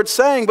what our Lord's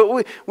saying,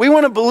 but we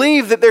want to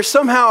believe that there's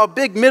somehow a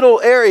big middle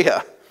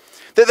area.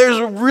 That there's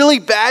really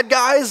bad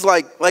guys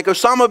like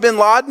Osama bin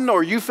Laden,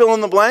 or you fill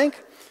in the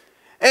blank.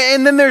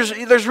 And then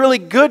there's really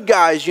good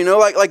guys, you know,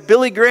 like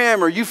Billy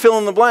Graham, or you fill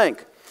in the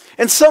blank.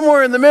 And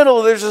somewhere in the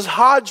middle, there's this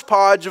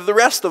hodgepodge of the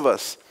rest of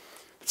us.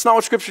 It's not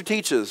what Scripture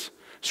teaches.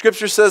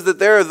 Scripture says that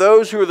there are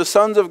those who are the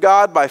sons of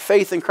God by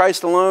faith in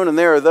Christ alone, and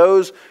there are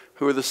those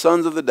who are the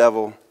sons of the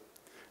devil.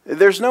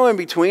 There's no in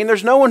between.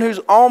 There's no one who's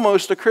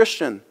almost a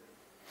Christian.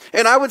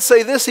 And I would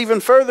say this even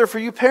further for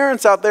you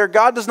parents out there: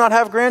 God does not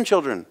have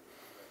grandchildren.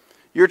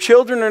 Your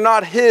children are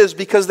not His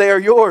because they are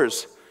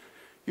yours.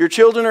 Your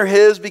children are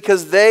His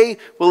because they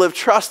will have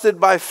trusted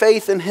by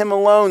faith in Him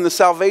alone the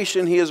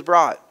salvation He has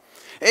brought.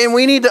 And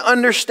we need to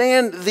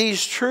understand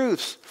these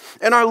truths.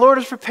 And our Lord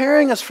is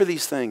preparing us for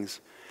these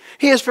things.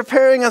 He is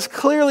preparing us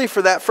clearly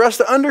for that, for us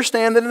to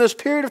understand that in this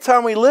period of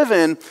time we live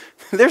in,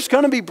 there's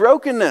going to be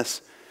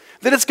brokenness.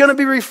 That it's going to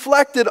be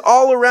reflected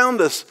all around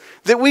us.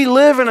 That we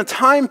live in a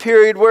time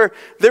period where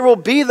there will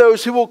be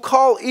those who will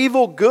call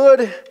evil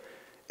good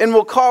and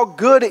will call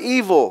good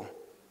evil.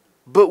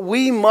 But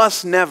we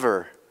must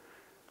never.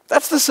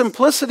 That's the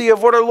simplicity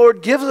of what our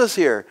Lord gives us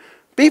here.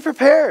 Be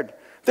prepared.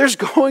 There's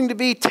going to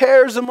be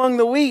tares among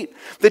the wheat.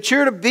 That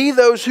you're to be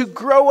those who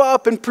grow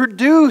up and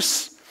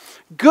produce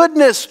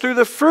goodness through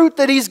the fruit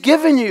that He's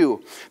given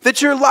you.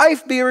 That your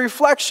life be a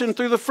reflection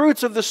through the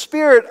fruits of the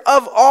Spirit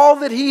of all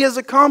that He has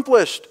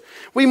accomplished.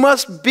 We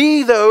must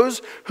be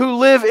those who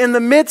live in the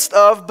midst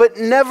of, but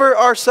never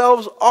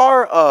ourselves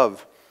are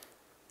of.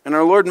 And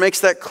our Lord makes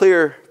that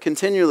clear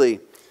continually.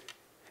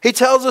 He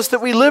tells us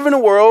that we live in a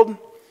world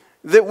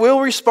that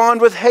will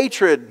respond with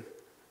hatred,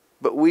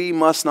 but we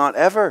must not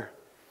ever.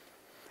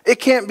 It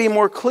can't be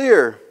more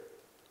clear.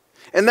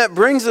 And that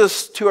brings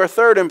us to our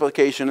third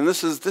implication, and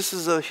this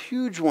is a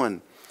huge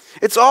one.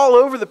 It's all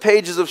over the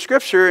pages of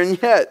Scripture,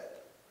 and yet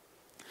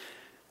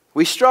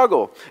we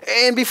struggle.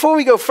 And before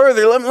we go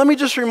further, let me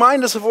just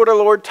remind us of what our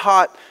Lord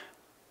taught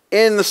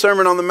in the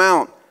Sermon on the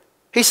Mount.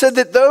 He said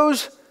that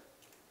those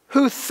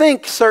who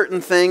think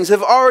certain things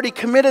have already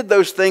committed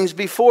those things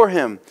before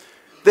Him.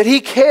 That He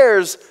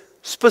cares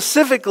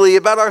specifically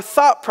about our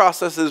thought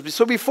processes.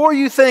 So before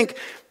you think,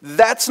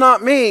 that's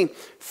not me,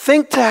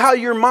 think to how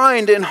your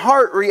mind and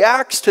heart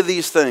reacts to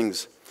these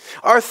things.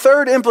 Our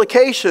third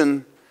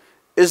implication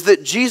is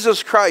that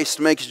Jesus Christ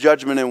makes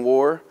judgment in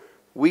war.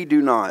 We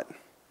do not.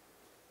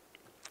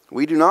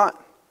 We do not.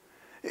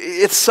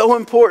 It's so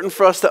important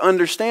for us to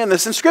understand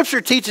this. And Scripture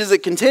teaches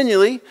it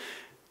continually.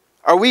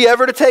 Are we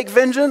ever to take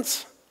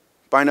vengeance?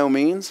 By no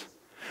means.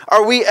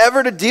 Are we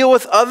ever to deal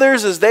with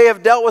others as they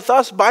have dealt with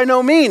us? By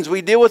no means.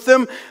 We deal with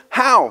them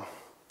how?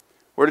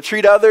 We're to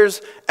treat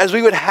others as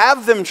we would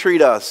have them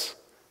treat us.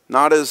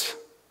 Not as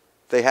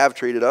they have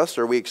treated us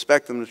or we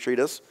expect them to treat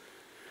us.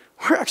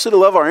 We're actually to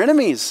love our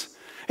enemies.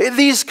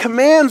 These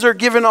commands are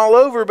given all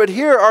over, but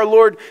here our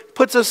Lord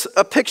puts us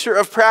a picture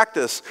of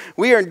practice.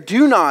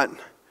 Do not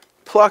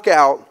pluck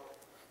out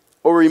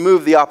or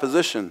remove the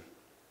opposition.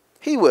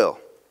 He will.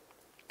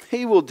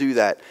 He will do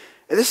that.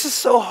 And this is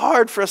so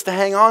hard for us to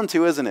hang on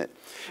to, isn't it?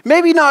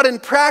 Maybe not in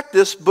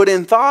practice, but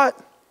in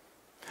thought.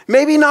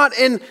 Maybe not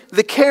in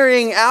the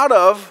carrying out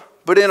of,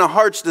 but in a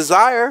heart's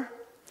desire.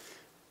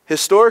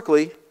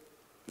 Historically,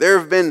 there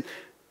have been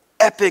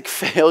epic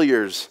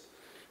failures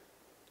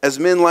as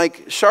men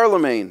like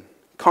Charlemagne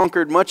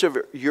conquered much of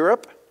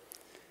Europe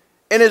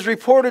and is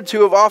reported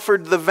to have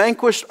offered the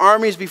vanquished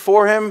armies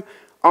before him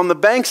on the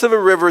banks of a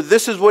river.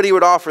 This is what he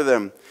would offer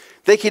them.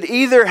 They could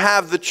either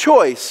have the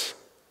choice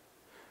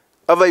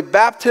of a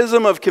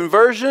baptism of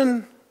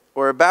conversion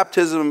or a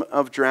baptism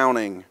of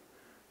drowning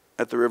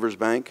at the river's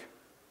bank.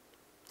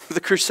 The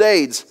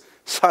Crusades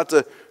sought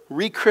to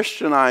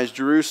re-Christianize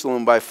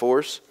Jerusalem by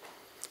force.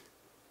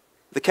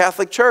 The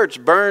Catholic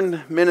Church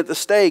burned men at the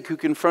stake who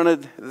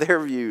confronted their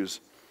views.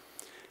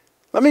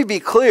 Let me be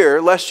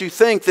clear, lest you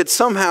think that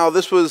somehow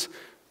this was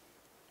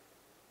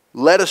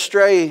led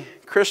astray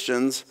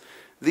Christians.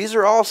 These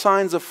are all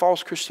signs of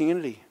false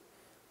Christianity.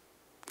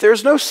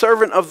 There's no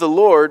servant of the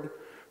Lord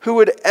who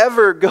would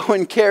ever go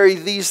and carry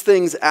these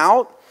things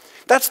out.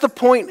 That's the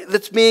point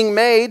that's being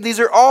made.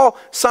 These are all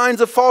signs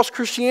of false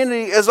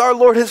Christianity, as our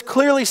Lord has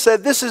clearly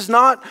said, this is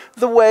not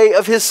the way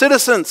of His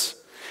citizens.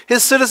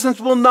 His citizens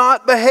will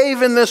not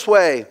behave in this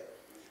way.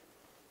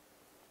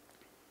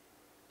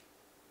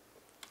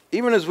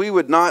 Even as we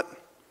would not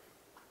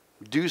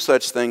do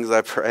such things,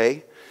 I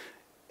pray,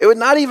 it would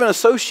not even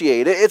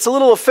associate. It's a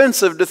little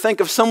offensive to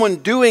think of someone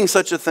doing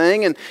such a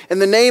thing in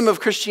the name of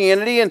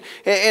Christianity.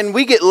 And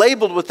we get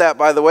labeled with that,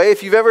 by the way.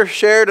 If you've ever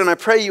shared, and I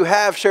pray you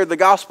have, shared the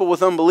gospel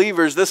with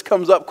unbelievers, this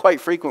comes up quite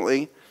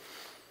frequently.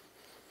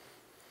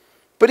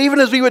 But even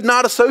as we would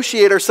not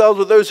associate ourselves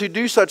with those who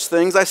do such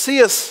things, I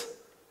see us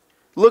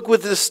look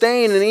with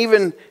disdain and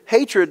even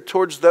hatred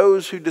towards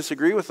those who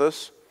disagree with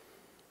us.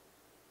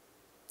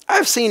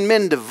 I've seen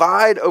men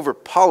divide over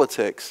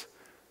politics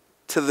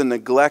to the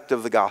neglect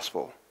of the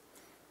gospel.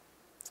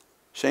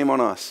 Shame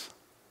on us.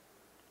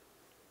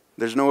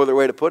 There's no other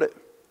way to put it.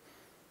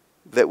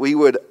 That we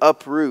would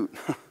uproot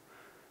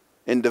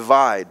and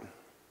divide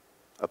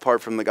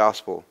apart from the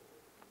gospel.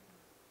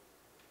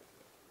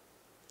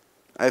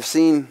 I've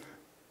seen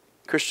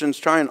Christians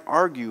try and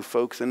argue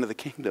folks into the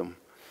kingdom.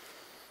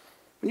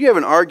 When you have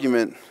an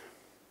argument,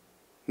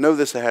 know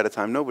this ahead of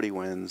time, nobody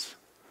wins.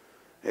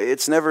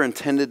 It's never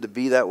intended to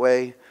be that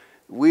way.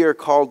 We are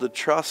called to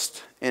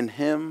trust in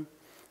Him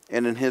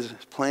and in His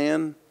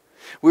plan.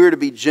 We are to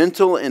be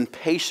gentle and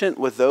patient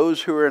with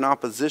those who are in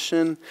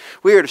opposition.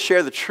 We are to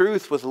share the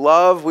truth with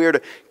love. We are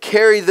to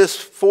carry this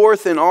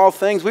forth in all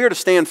things. We are to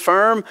stand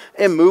firm,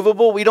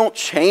 immovable. We don't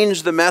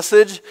change the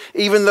message,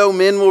 even though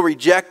men will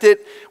reject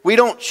it. We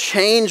don't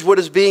change what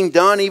is being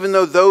done, even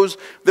though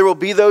there will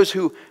be those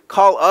who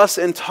call us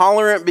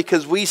intolerant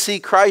because we see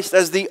Christ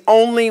as the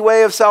only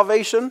way of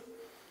salvation,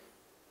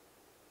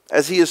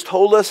 as He has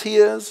told us He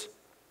is.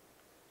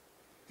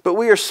 But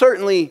we are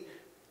certainly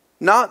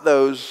not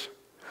those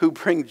who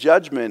bring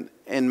judgment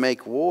and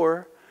make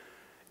war.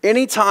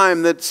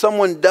 Anytime that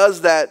someone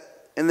does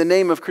that in the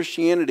name of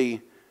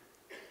Christianity,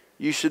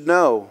 you should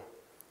know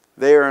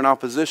they are in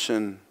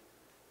opposition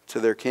to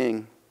their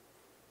king.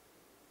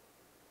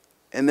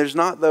 And there's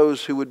not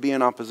those who would be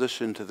in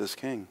opposition to this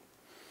king.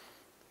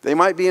 They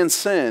might be in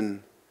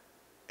sin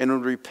and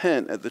would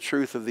repent at the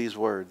truth of these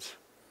words,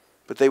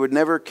 but they would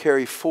never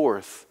carry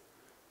forth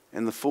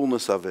in the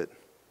fullness of it.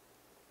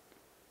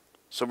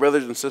 So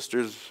brothers and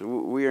sisters,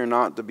 we are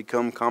not to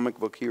become comic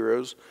book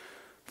heroes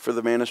for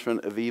the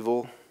banishment of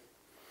evil.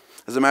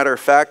 As a matter of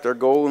fact, our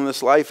goal in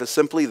this life is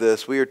simply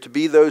this: we are to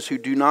be those who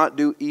do not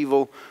do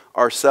evil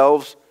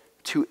ourselves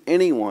to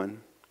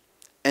anyone,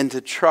 and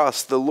to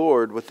trust the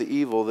Lord with the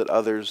evil that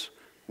others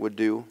would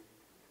do.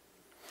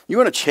 You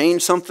want to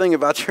change something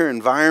about your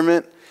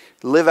environment?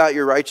 Live out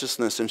your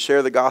righteousness and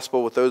share the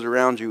gospel with those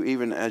around you,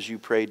 even as you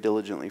pray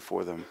diligently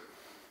for them.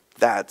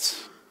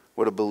 That's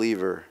what a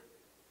believer,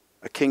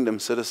 a kingdom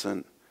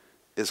citizen,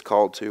 is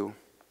called to.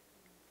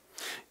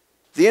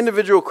 The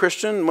individual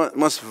Christian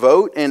must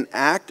vote and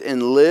act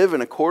and live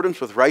in accordance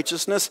with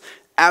righteousness,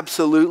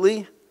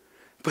 absolutely.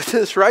 But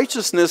this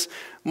righteousness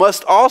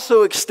must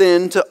also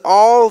extend to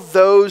all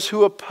those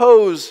who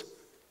oppose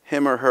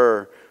him or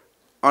her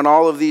on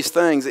all of these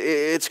things.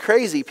 It's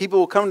crazy. People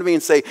will come to me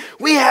and say,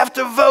 we have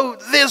to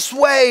vote this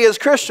way as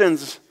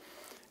Christians.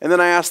 And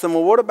then I ask them,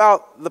 well, what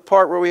about the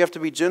part where we have to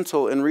be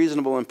gentle and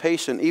reasonable and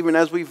patient, even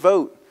as we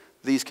vote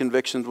these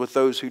convictions with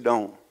those who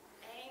don't?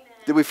 Amen.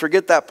 Did we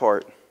forget that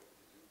part?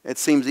 It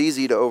seems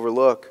easy to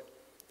overlook.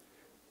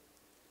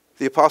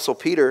 The Apostle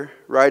Peter,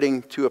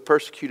 writing to a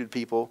persecuted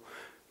people,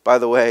 by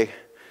the way,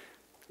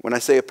 when I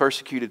say a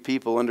persecuted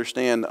people,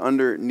 understand,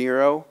 under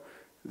Nero,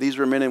 these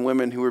were men and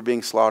women who were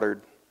being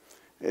slaughtered.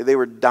 They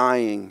were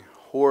dying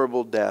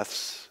horrible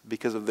deaths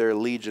because of their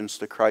allegiance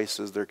to Christ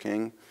as their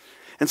king.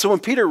 And so when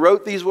Peter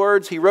wrote these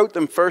words, he wrote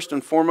them first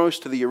and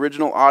foremost to the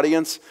original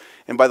audience.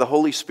 And by the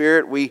Holy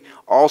Spirit, we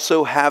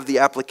also have the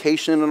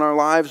application in our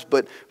lives.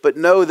 But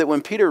know that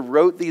when Peter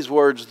wrote these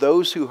words,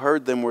 those who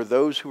heard them were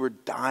those who were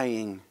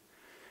dying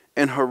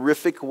in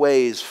horrific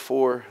ways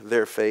for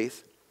their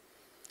faith.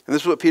 And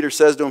this is what Peter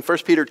says to him. 1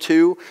 Peter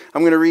 2,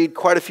 I'm going to read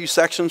quite a few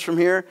sections from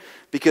here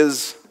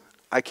because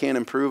I can't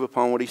improve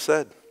upon what he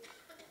said.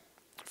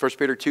 1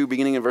 Peter 2,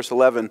 beginning in verse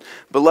 11.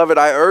 Beloved,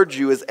 I urge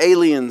you as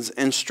aliens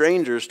and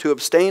strangers to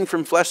abstain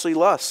from fleshly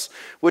lusts,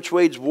 which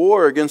wage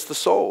war against the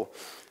soul.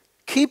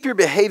 Keep your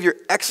behavior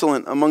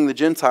excellent among the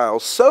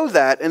Gentiles, so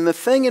that in the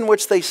thing in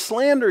which they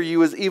slander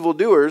you as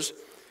evildoers,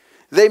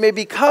 they may,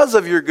 because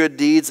of your good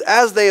deeds,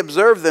 as they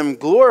observe them,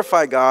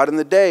 glorify God in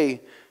the day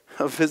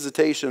of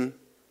visitation.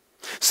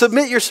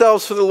 Submit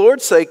yourselves for the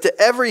Lord's sake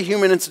to every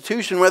human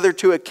institution, whether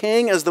to a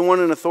king as the one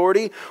in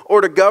authority,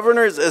 or to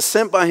governors as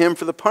sent by him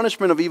for the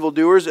punishment of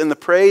evildoers and the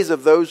praise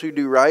of those who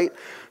do right.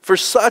 For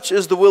such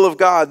is the will of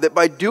God, that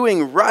by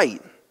doing right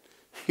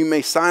you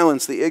may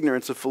silence the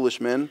ignorance of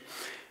foolish men.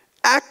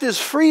 Act as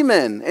free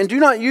men, and do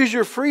not use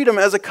your freedom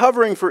as a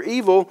covering for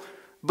evil,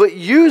 but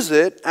use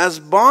it as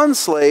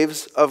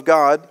bondslaves of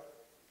God.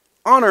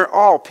 Honor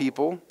all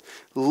people.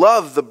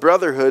 Love the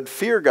brotherhood.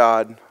 Fear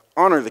God.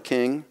 Honor the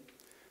king.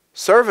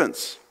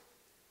 Servants,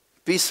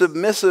 be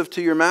submissive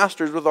to your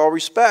masters with all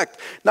respect,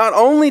 not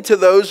only to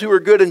those who are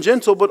good and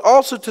gentle, but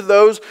also to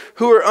those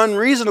who are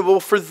unreasonable.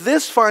 For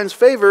this finds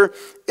favor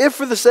if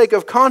for the sake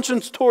of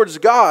conscience towards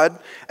God,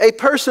 a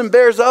person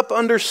bears up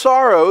under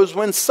sorrows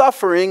when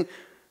suffering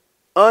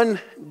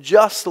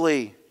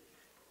unjustly.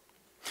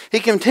 He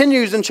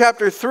continues in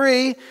chapter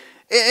 3,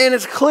 and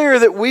it's clear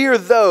that we are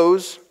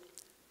those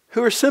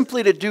who are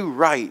simply to do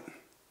right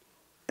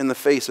in the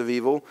face of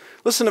evil.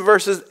 Listen to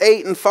verses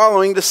 8 and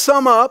following. To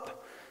sum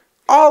up,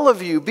 all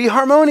of you be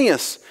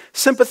harmonious,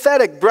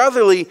 sympathetic,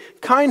 brotherly,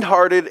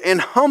 kind-hearted,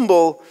 and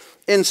humble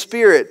in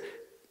spirit,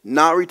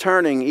 not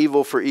returning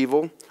evil for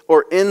evil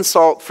or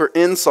insult for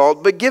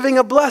insult, but giving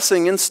a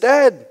blessing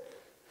instead.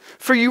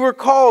 For you were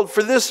called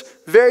for this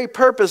very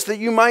purpose, that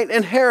you might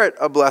inherit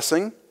a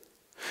blessing.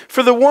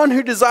 For the one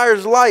who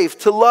desires life,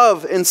 to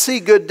love and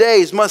see good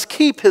days, must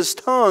keep his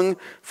tongue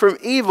from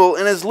evil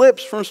and his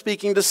lips from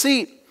speaking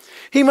deceit.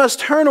 He must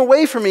turn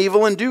away from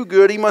evil and do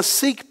good. He must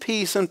seek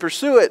peace and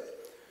pursue it.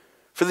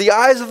 For the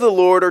eyes of the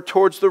Lord are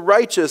towards the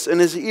righteous, and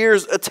his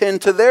ears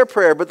attend to their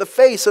prayer. But the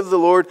face of the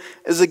Lord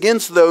is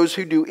against those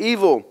who do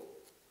evil.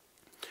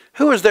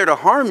 Who is there to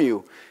harm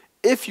you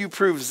if you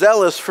prove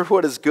zealous for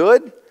what is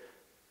good?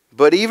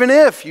 But even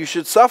if you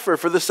should suffer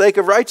for the sake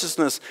of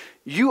righteousness,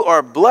 you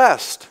are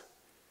blessed.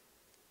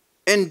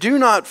 And do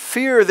not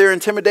fear their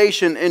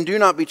intimidation, and do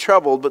not be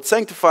troubled, but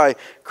sanctify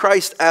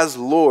Christ as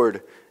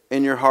Lord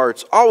in your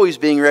hearts, always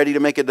being ready to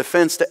make a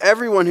defense to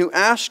everyone who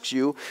asks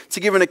you to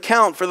give an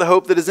account for the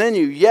hope that is in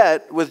you,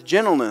 yet with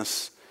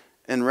gentleness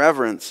and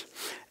reverence.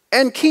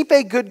 And keep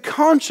a good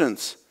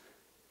conscience,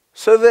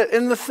 so that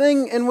in the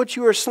thing in which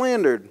you are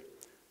slandered,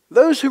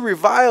 those who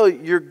revile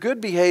your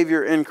good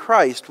behavior in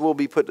Christ will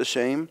be put to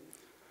shame.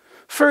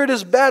 For it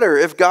is better,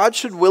 if God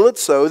should will it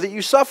so, that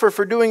you suffer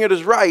for doing it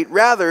as right,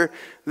 rather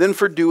than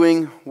for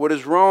doing what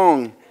is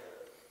wrong.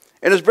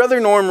 And as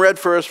Brother Norm read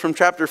for us from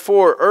chapter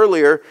 4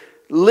 earlier,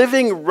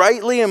 living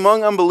rightly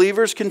among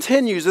unbelievers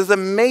continues as a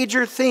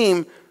major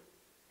theme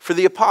for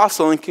the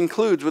apostle and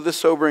concludes with a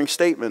sobering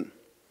statement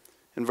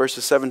in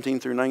verses 17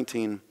 through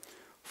 19.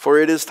 For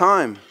it is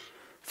time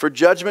for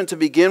judgment to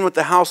begin with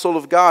the household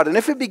of God. And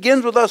if it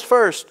begins with us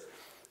first,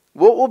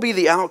 what will be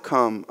the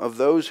outcome of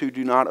those who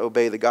do not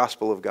obey the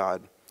gospel of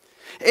God?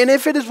 And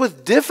if it is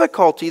with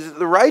difficulty that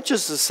the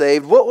righteous is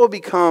saved, what will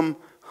become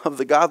of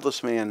the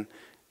godless man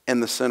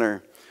and the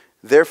sinner?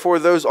 Therefore,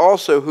 those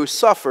also who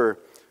suffer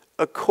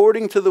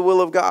according to the will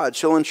of God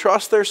shall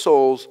entrust their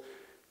souls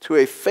to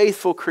a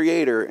faithful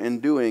Creator in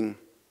doing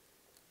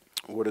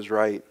what is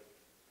right.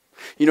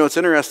 You know, it's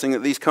interesting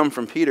that these come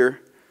from Peter,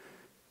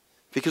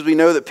 because we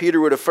know that Peter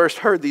would have first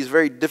heard these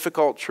very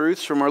difficult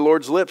truths from our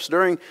Lord's lips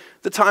during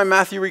the time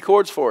Matthew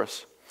records for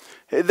us.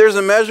 There's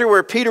a measure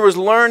where Peter was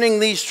learning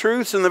these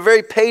truths in the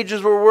very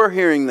pages where we're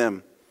hearing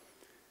them.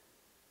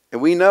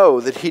 And we know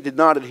that he did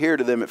not adhere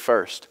to them at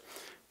first.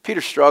 Peter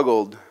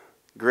struggled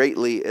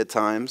greatly at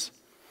times,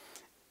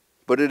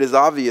 but it is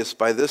obvious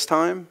by this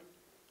time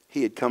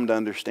he had come to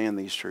understand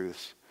these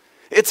truths.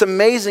 It's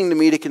amazing to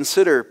me to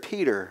consider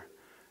Peter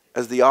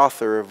as the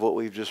author of what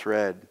we've just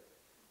read.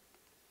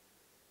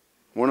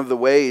 One of the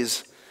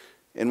ways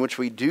in which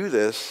we do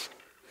this,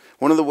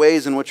 one of the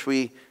ways in which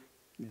we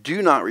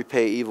do not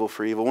repay evil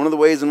for evil, one of the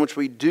ways in which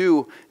we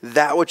do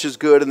that which is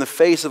good in the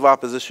face of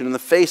opposition, in the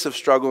face of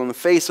struggle, in the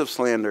face of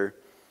slander,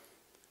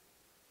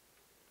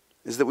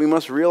 is that we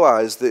must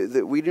realize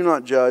that we do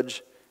not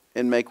judge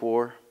and make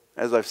war,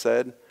 as I've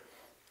said,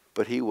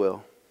 but He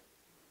will.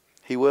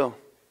 He will.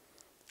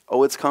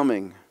 Oh, it's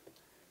coming,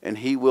 and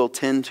He will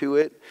tend to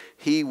it.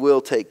 He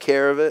will take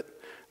care of it.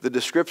 The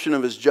description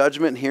of His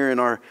judgment here in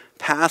our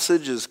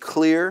passage is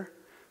clear,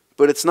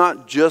 but it's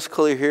not just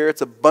clear here.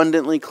 It's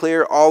abundantly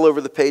clear all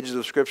over the pages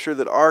of Scripture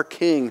that our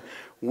King,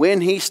 when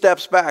He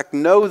steps back,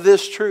 know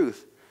this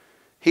truth.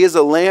 He is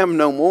a lamb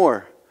no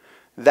more.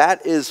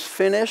 That is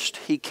finished.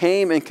 He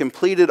came and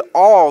completed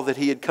all that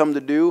He had come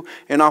to do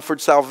and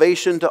offered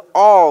salvation to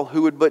all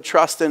who would but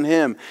trust in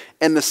Him.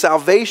 And the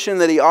salvation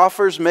that He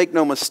offers, make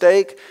no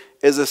mistake,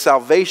 is a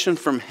salvation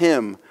from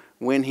Him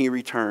when He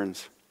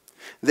returns.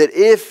 That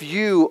if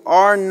you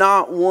are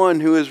not one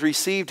who has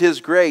received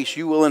His grace,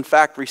 you will in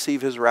fact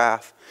receive His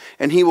wrath.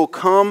 And He will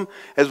come,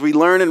 as we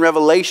learn in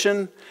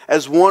Revelation,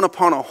 as one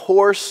upon a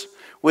horse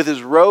with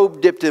His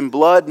robe dipped in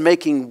blood,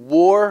 making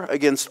war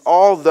against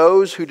all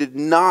those who did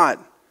not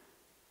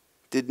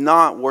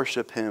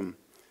worship Him.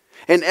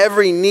 And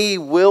every knee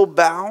will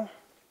bow.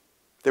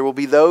 There will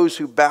be those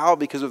who bow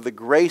because of the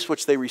grace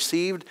which they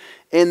received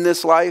in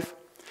this life.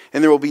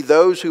 And there will be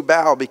those who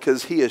bow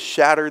because He has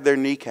shattered their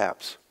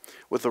kneecaps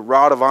with a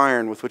rod of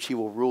iron with which He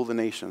will rule the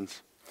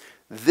nations.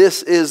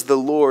 This is the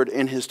Lord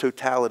in His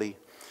totality.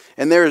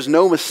 And there is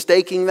no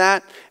mistaking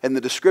that in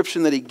the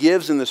description that He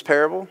gives in this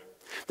parable.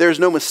 There is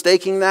no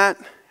mistaking that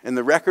in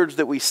the records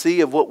that we see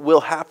of what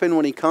will happen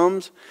when He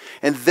comes.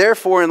 And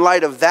therefore, in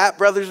light of that,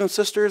 brothers and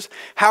sisters,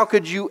 how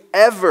could you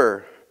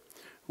ever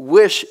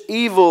wish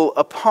evil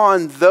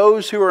upon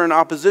those who are in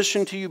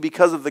opposition to you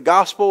because of the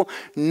gospel,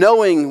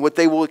 knowing what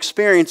they will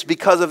experience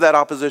because of that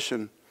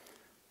opposition?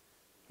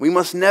 We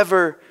must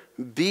never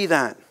be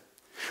that.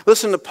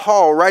 Listen to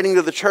Paul writing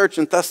to the church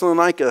in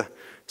Thessalonica,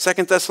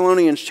 2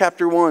 Thessalonians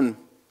chapter 1.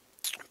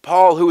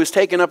 Paul, who was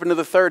taken up into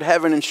the third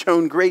heaven and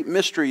shown great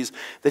mysteries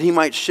that he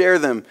might share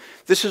them.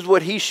 This is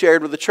what he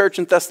shared with the church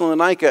in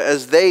Thessalonica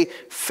as they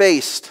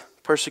faced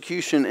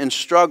persecution and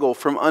struggle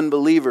from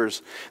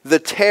unbelievers. The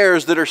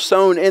tares that are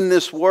sown in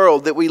this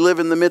world that we live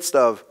in the midst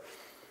of.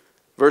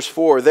 Verse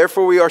 4,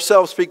 therefore we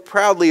ourselves speak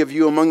proudly of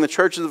you among the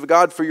churches of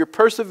God for your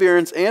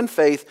perseverance and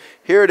faith.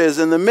 Here it is,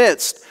 in the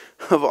midst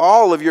of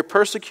all of your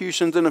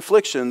persecutions and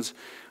afflictions,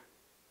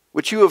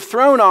 which you have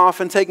thrown off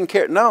and taken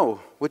care of.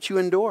 No, which you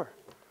endure.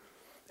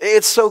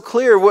 It's so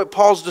clear what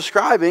Paul's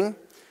describing.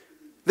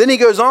 Then he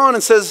goes on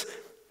and says,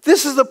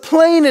 this is a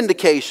plain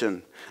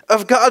indication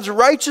of God's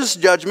righteous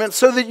judgment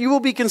so that you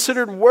will be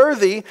considered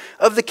worthy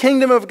of the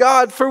kingdom of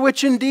God for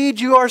which indeed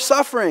you are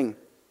suffering.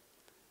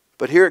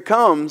 But here it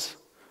comes.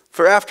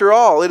 For after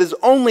all, it is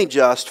only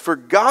just for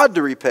God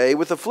to repay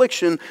with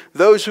affliction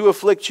those who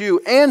afflict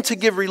you, and to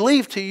give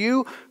relief to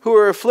you who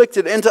are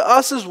afflicted, and to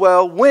us as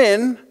well,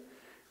 when,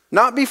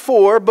 not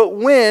before, but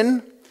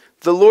when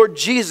the Lord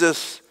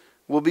Jesus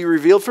will be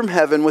revealed from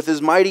heaven with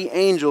His mighty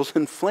angels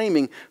in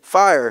flaming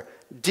fire,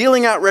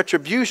 dealing out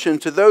retribution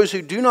to those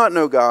who do not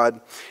know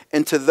God,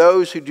 and to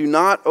those who do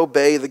not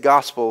obey the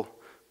gospel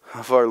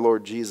of our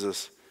Lord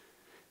Jesus.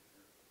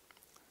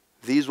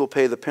 these will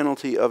pay the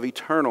penalty of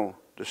eternal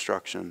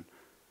destruction,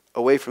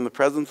 away from the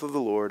presence of the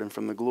Lord and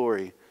from the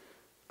glory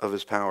of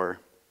his power.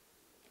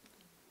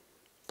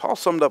 Paul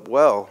summed up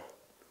well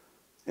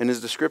in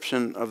his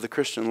description of the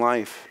Christian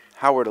life,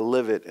 how we're to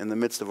live it in the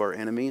midst of our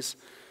enemies,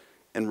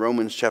 in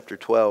Romans chapter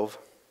 12,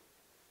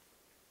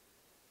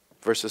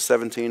 verses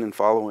 17 and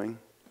following.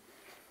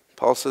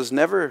 Paul says,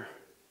 never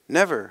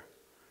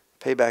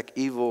pay back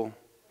evil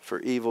for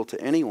evil to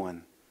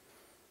anyone.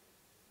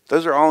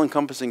 Those are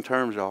all-encompassing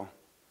terms, y'all.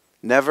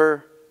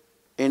 Never,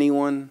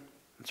 anyone.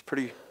 It's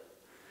pretty.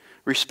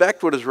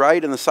 Respect what is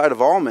right in the sight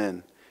of all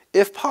men.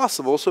 If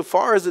possible, so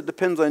far as it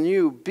depends on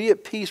you, be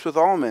at peace with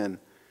all men.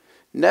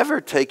 Never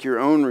take your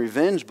own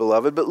revenge,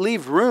 beloved, but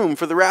leave room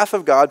for the wrath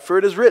of God, for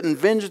it is written,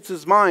 vengeance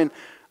is mine,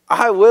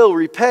 I will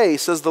repay,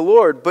 says the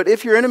Lord. But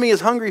if your enemy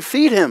is hungry,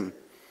 feed him.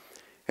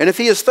 And if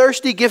he is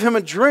thirsty, give him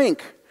a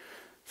drink.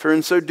 For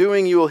in so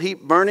doing, you will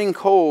heap burning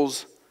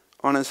coals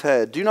on his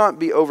head. Do not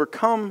be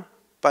overcome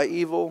by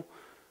evil,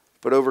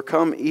 but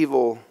overcome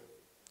evil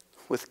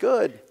with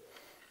good.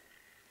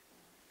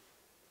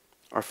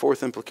 Our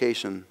fourth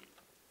implication: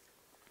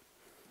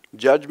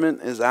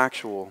 judgment is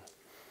actual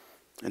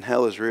and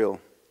hell is real.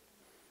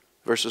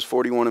 Verses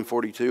 41 and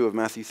 42 of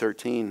Matthew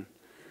 13.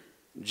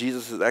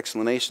 Jesus'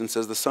 explanation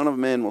says, the Son of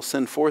Man will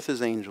send forth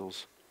his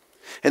angels,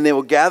 and they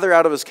will gather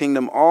out of his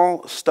kingdom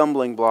all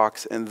stumbling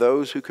blocks and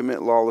those who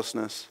commit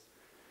lawlessness,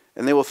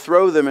 and they will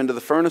throw them into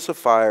the furnace of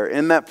fire.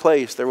 In that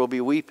place there will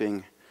be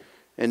weeping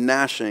and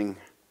gnashing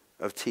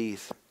of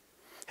teeth.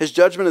 His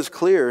judgment is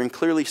clear and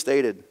clearly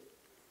stated.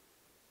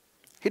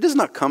 He does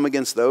not come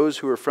against those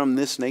who are from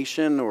this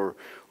nation or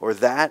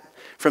that,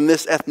 from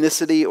this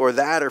ethnicity or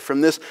that, or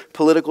from this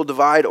political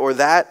divide or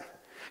that.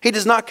 He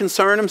does not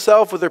concern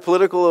himself with their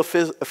political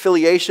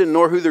affiliation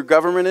nor who their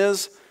government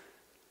is,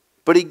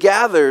 but he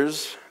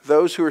gathers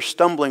those who are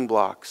stumbling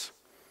blocks.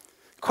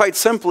 Quite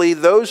simply,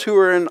 those who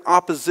are in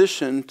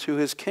opposition to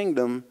his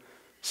kingdom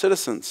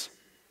citizens,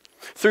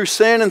 through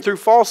sin and through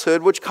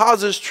falsehood, which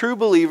causes true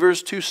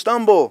believers to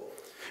stumble.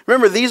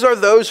 Remember, these are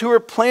those who are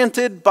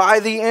planted by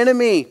the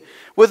enemy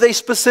with a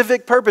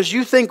specific purpose.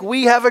 You think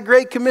we have a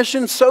great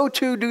commission, so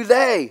too do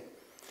they.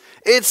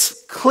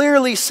 It's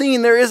clearly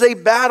seen there is a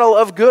battle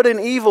of good and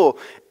evil,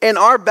 and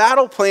our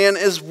battle plan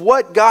is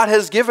what God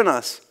has given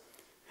us.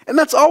 And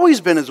that's always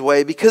been his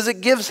way because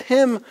it gives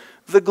him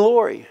the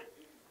glory.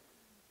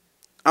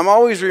 I'm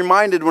always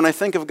reminded when I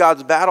think of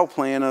God's battle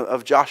plan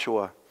of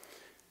Joshua.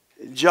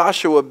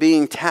 Joshua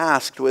being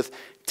tasked with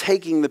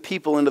taking the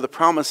people into the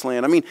promised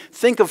land. I mean,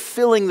 think of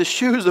filling the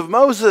shoes of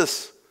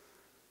Moses.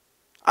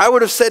 I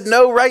would have said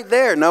no right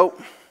there.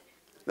 Nope,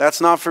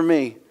 that's not for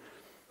me.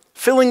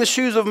 Filling the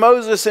shoes of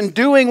Moses and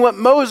doing what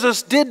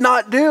Moses did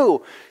not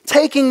do.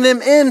 Taking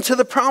them into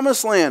the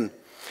promised land.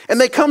 And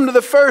they come to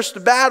the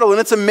first battle, and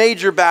it's a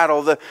major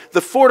battle.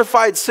 The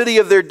fortified city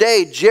of their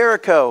day,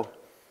 Jericho.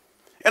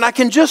 And I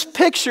can just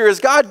picture as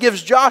God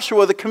gives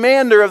Joshua, the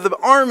commander of the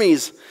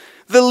armies,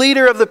 the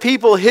leader of the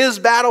people, his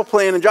battle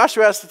plan. And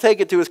Joshua has to take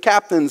it to his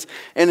captains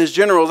and his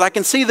generals. I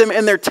can see them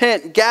in their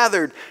tent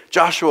gathered.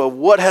 Joshua,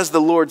 what has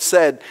the Lord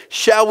said?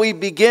 Shall we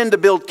begin to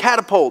build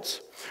catapults?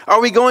 Are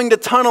we going to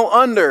tunnel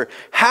under?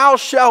 How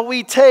shall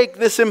we take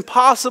this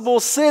impossible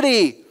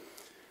city?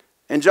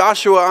 And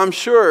Joshua, I'm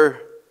sure,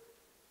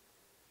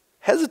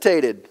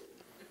 hesitated.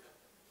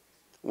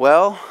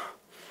 Well,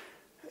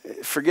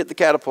 forget the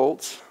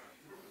catapults.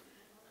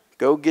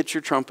 Go get your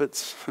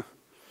trumpets.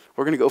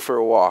 We're going to go for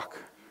a walk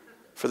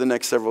for the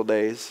next several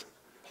days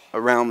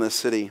around this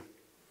city.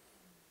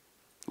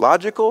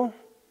 Logical?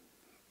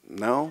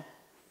 No.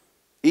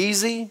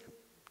 Easy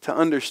to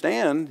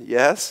understand?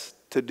 Yes.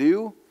 To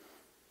do?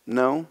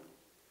 No.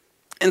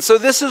 And so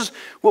this is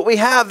what we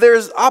have.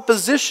 There's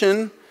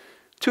opposition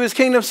to his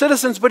kingdom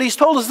citizens, but he's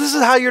told us this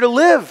is how you're to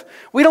live.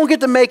 We don't get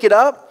to make it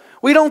up.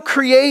 We don't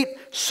create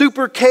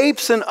super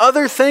capes and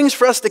other things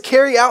for us to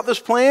carry out this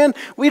plan.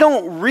 We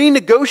don't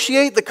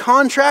renegotiate the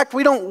contract.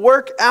 We don't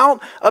work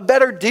out a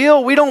better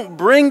deal. We don't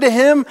bring to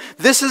him,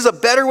 this is a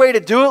better way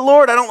to do it,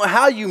 Lord. I don't know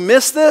how you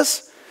missed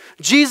this.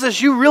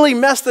 Jesus, you really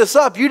messed this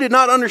up. You did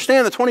not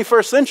understand the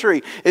 21st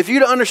century. If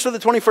you'd understood the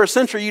 21st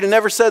century, you'd have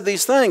never said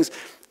these things.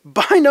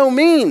 By no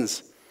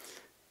means.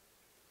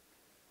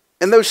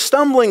 And those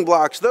stumbling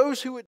blocks, those who would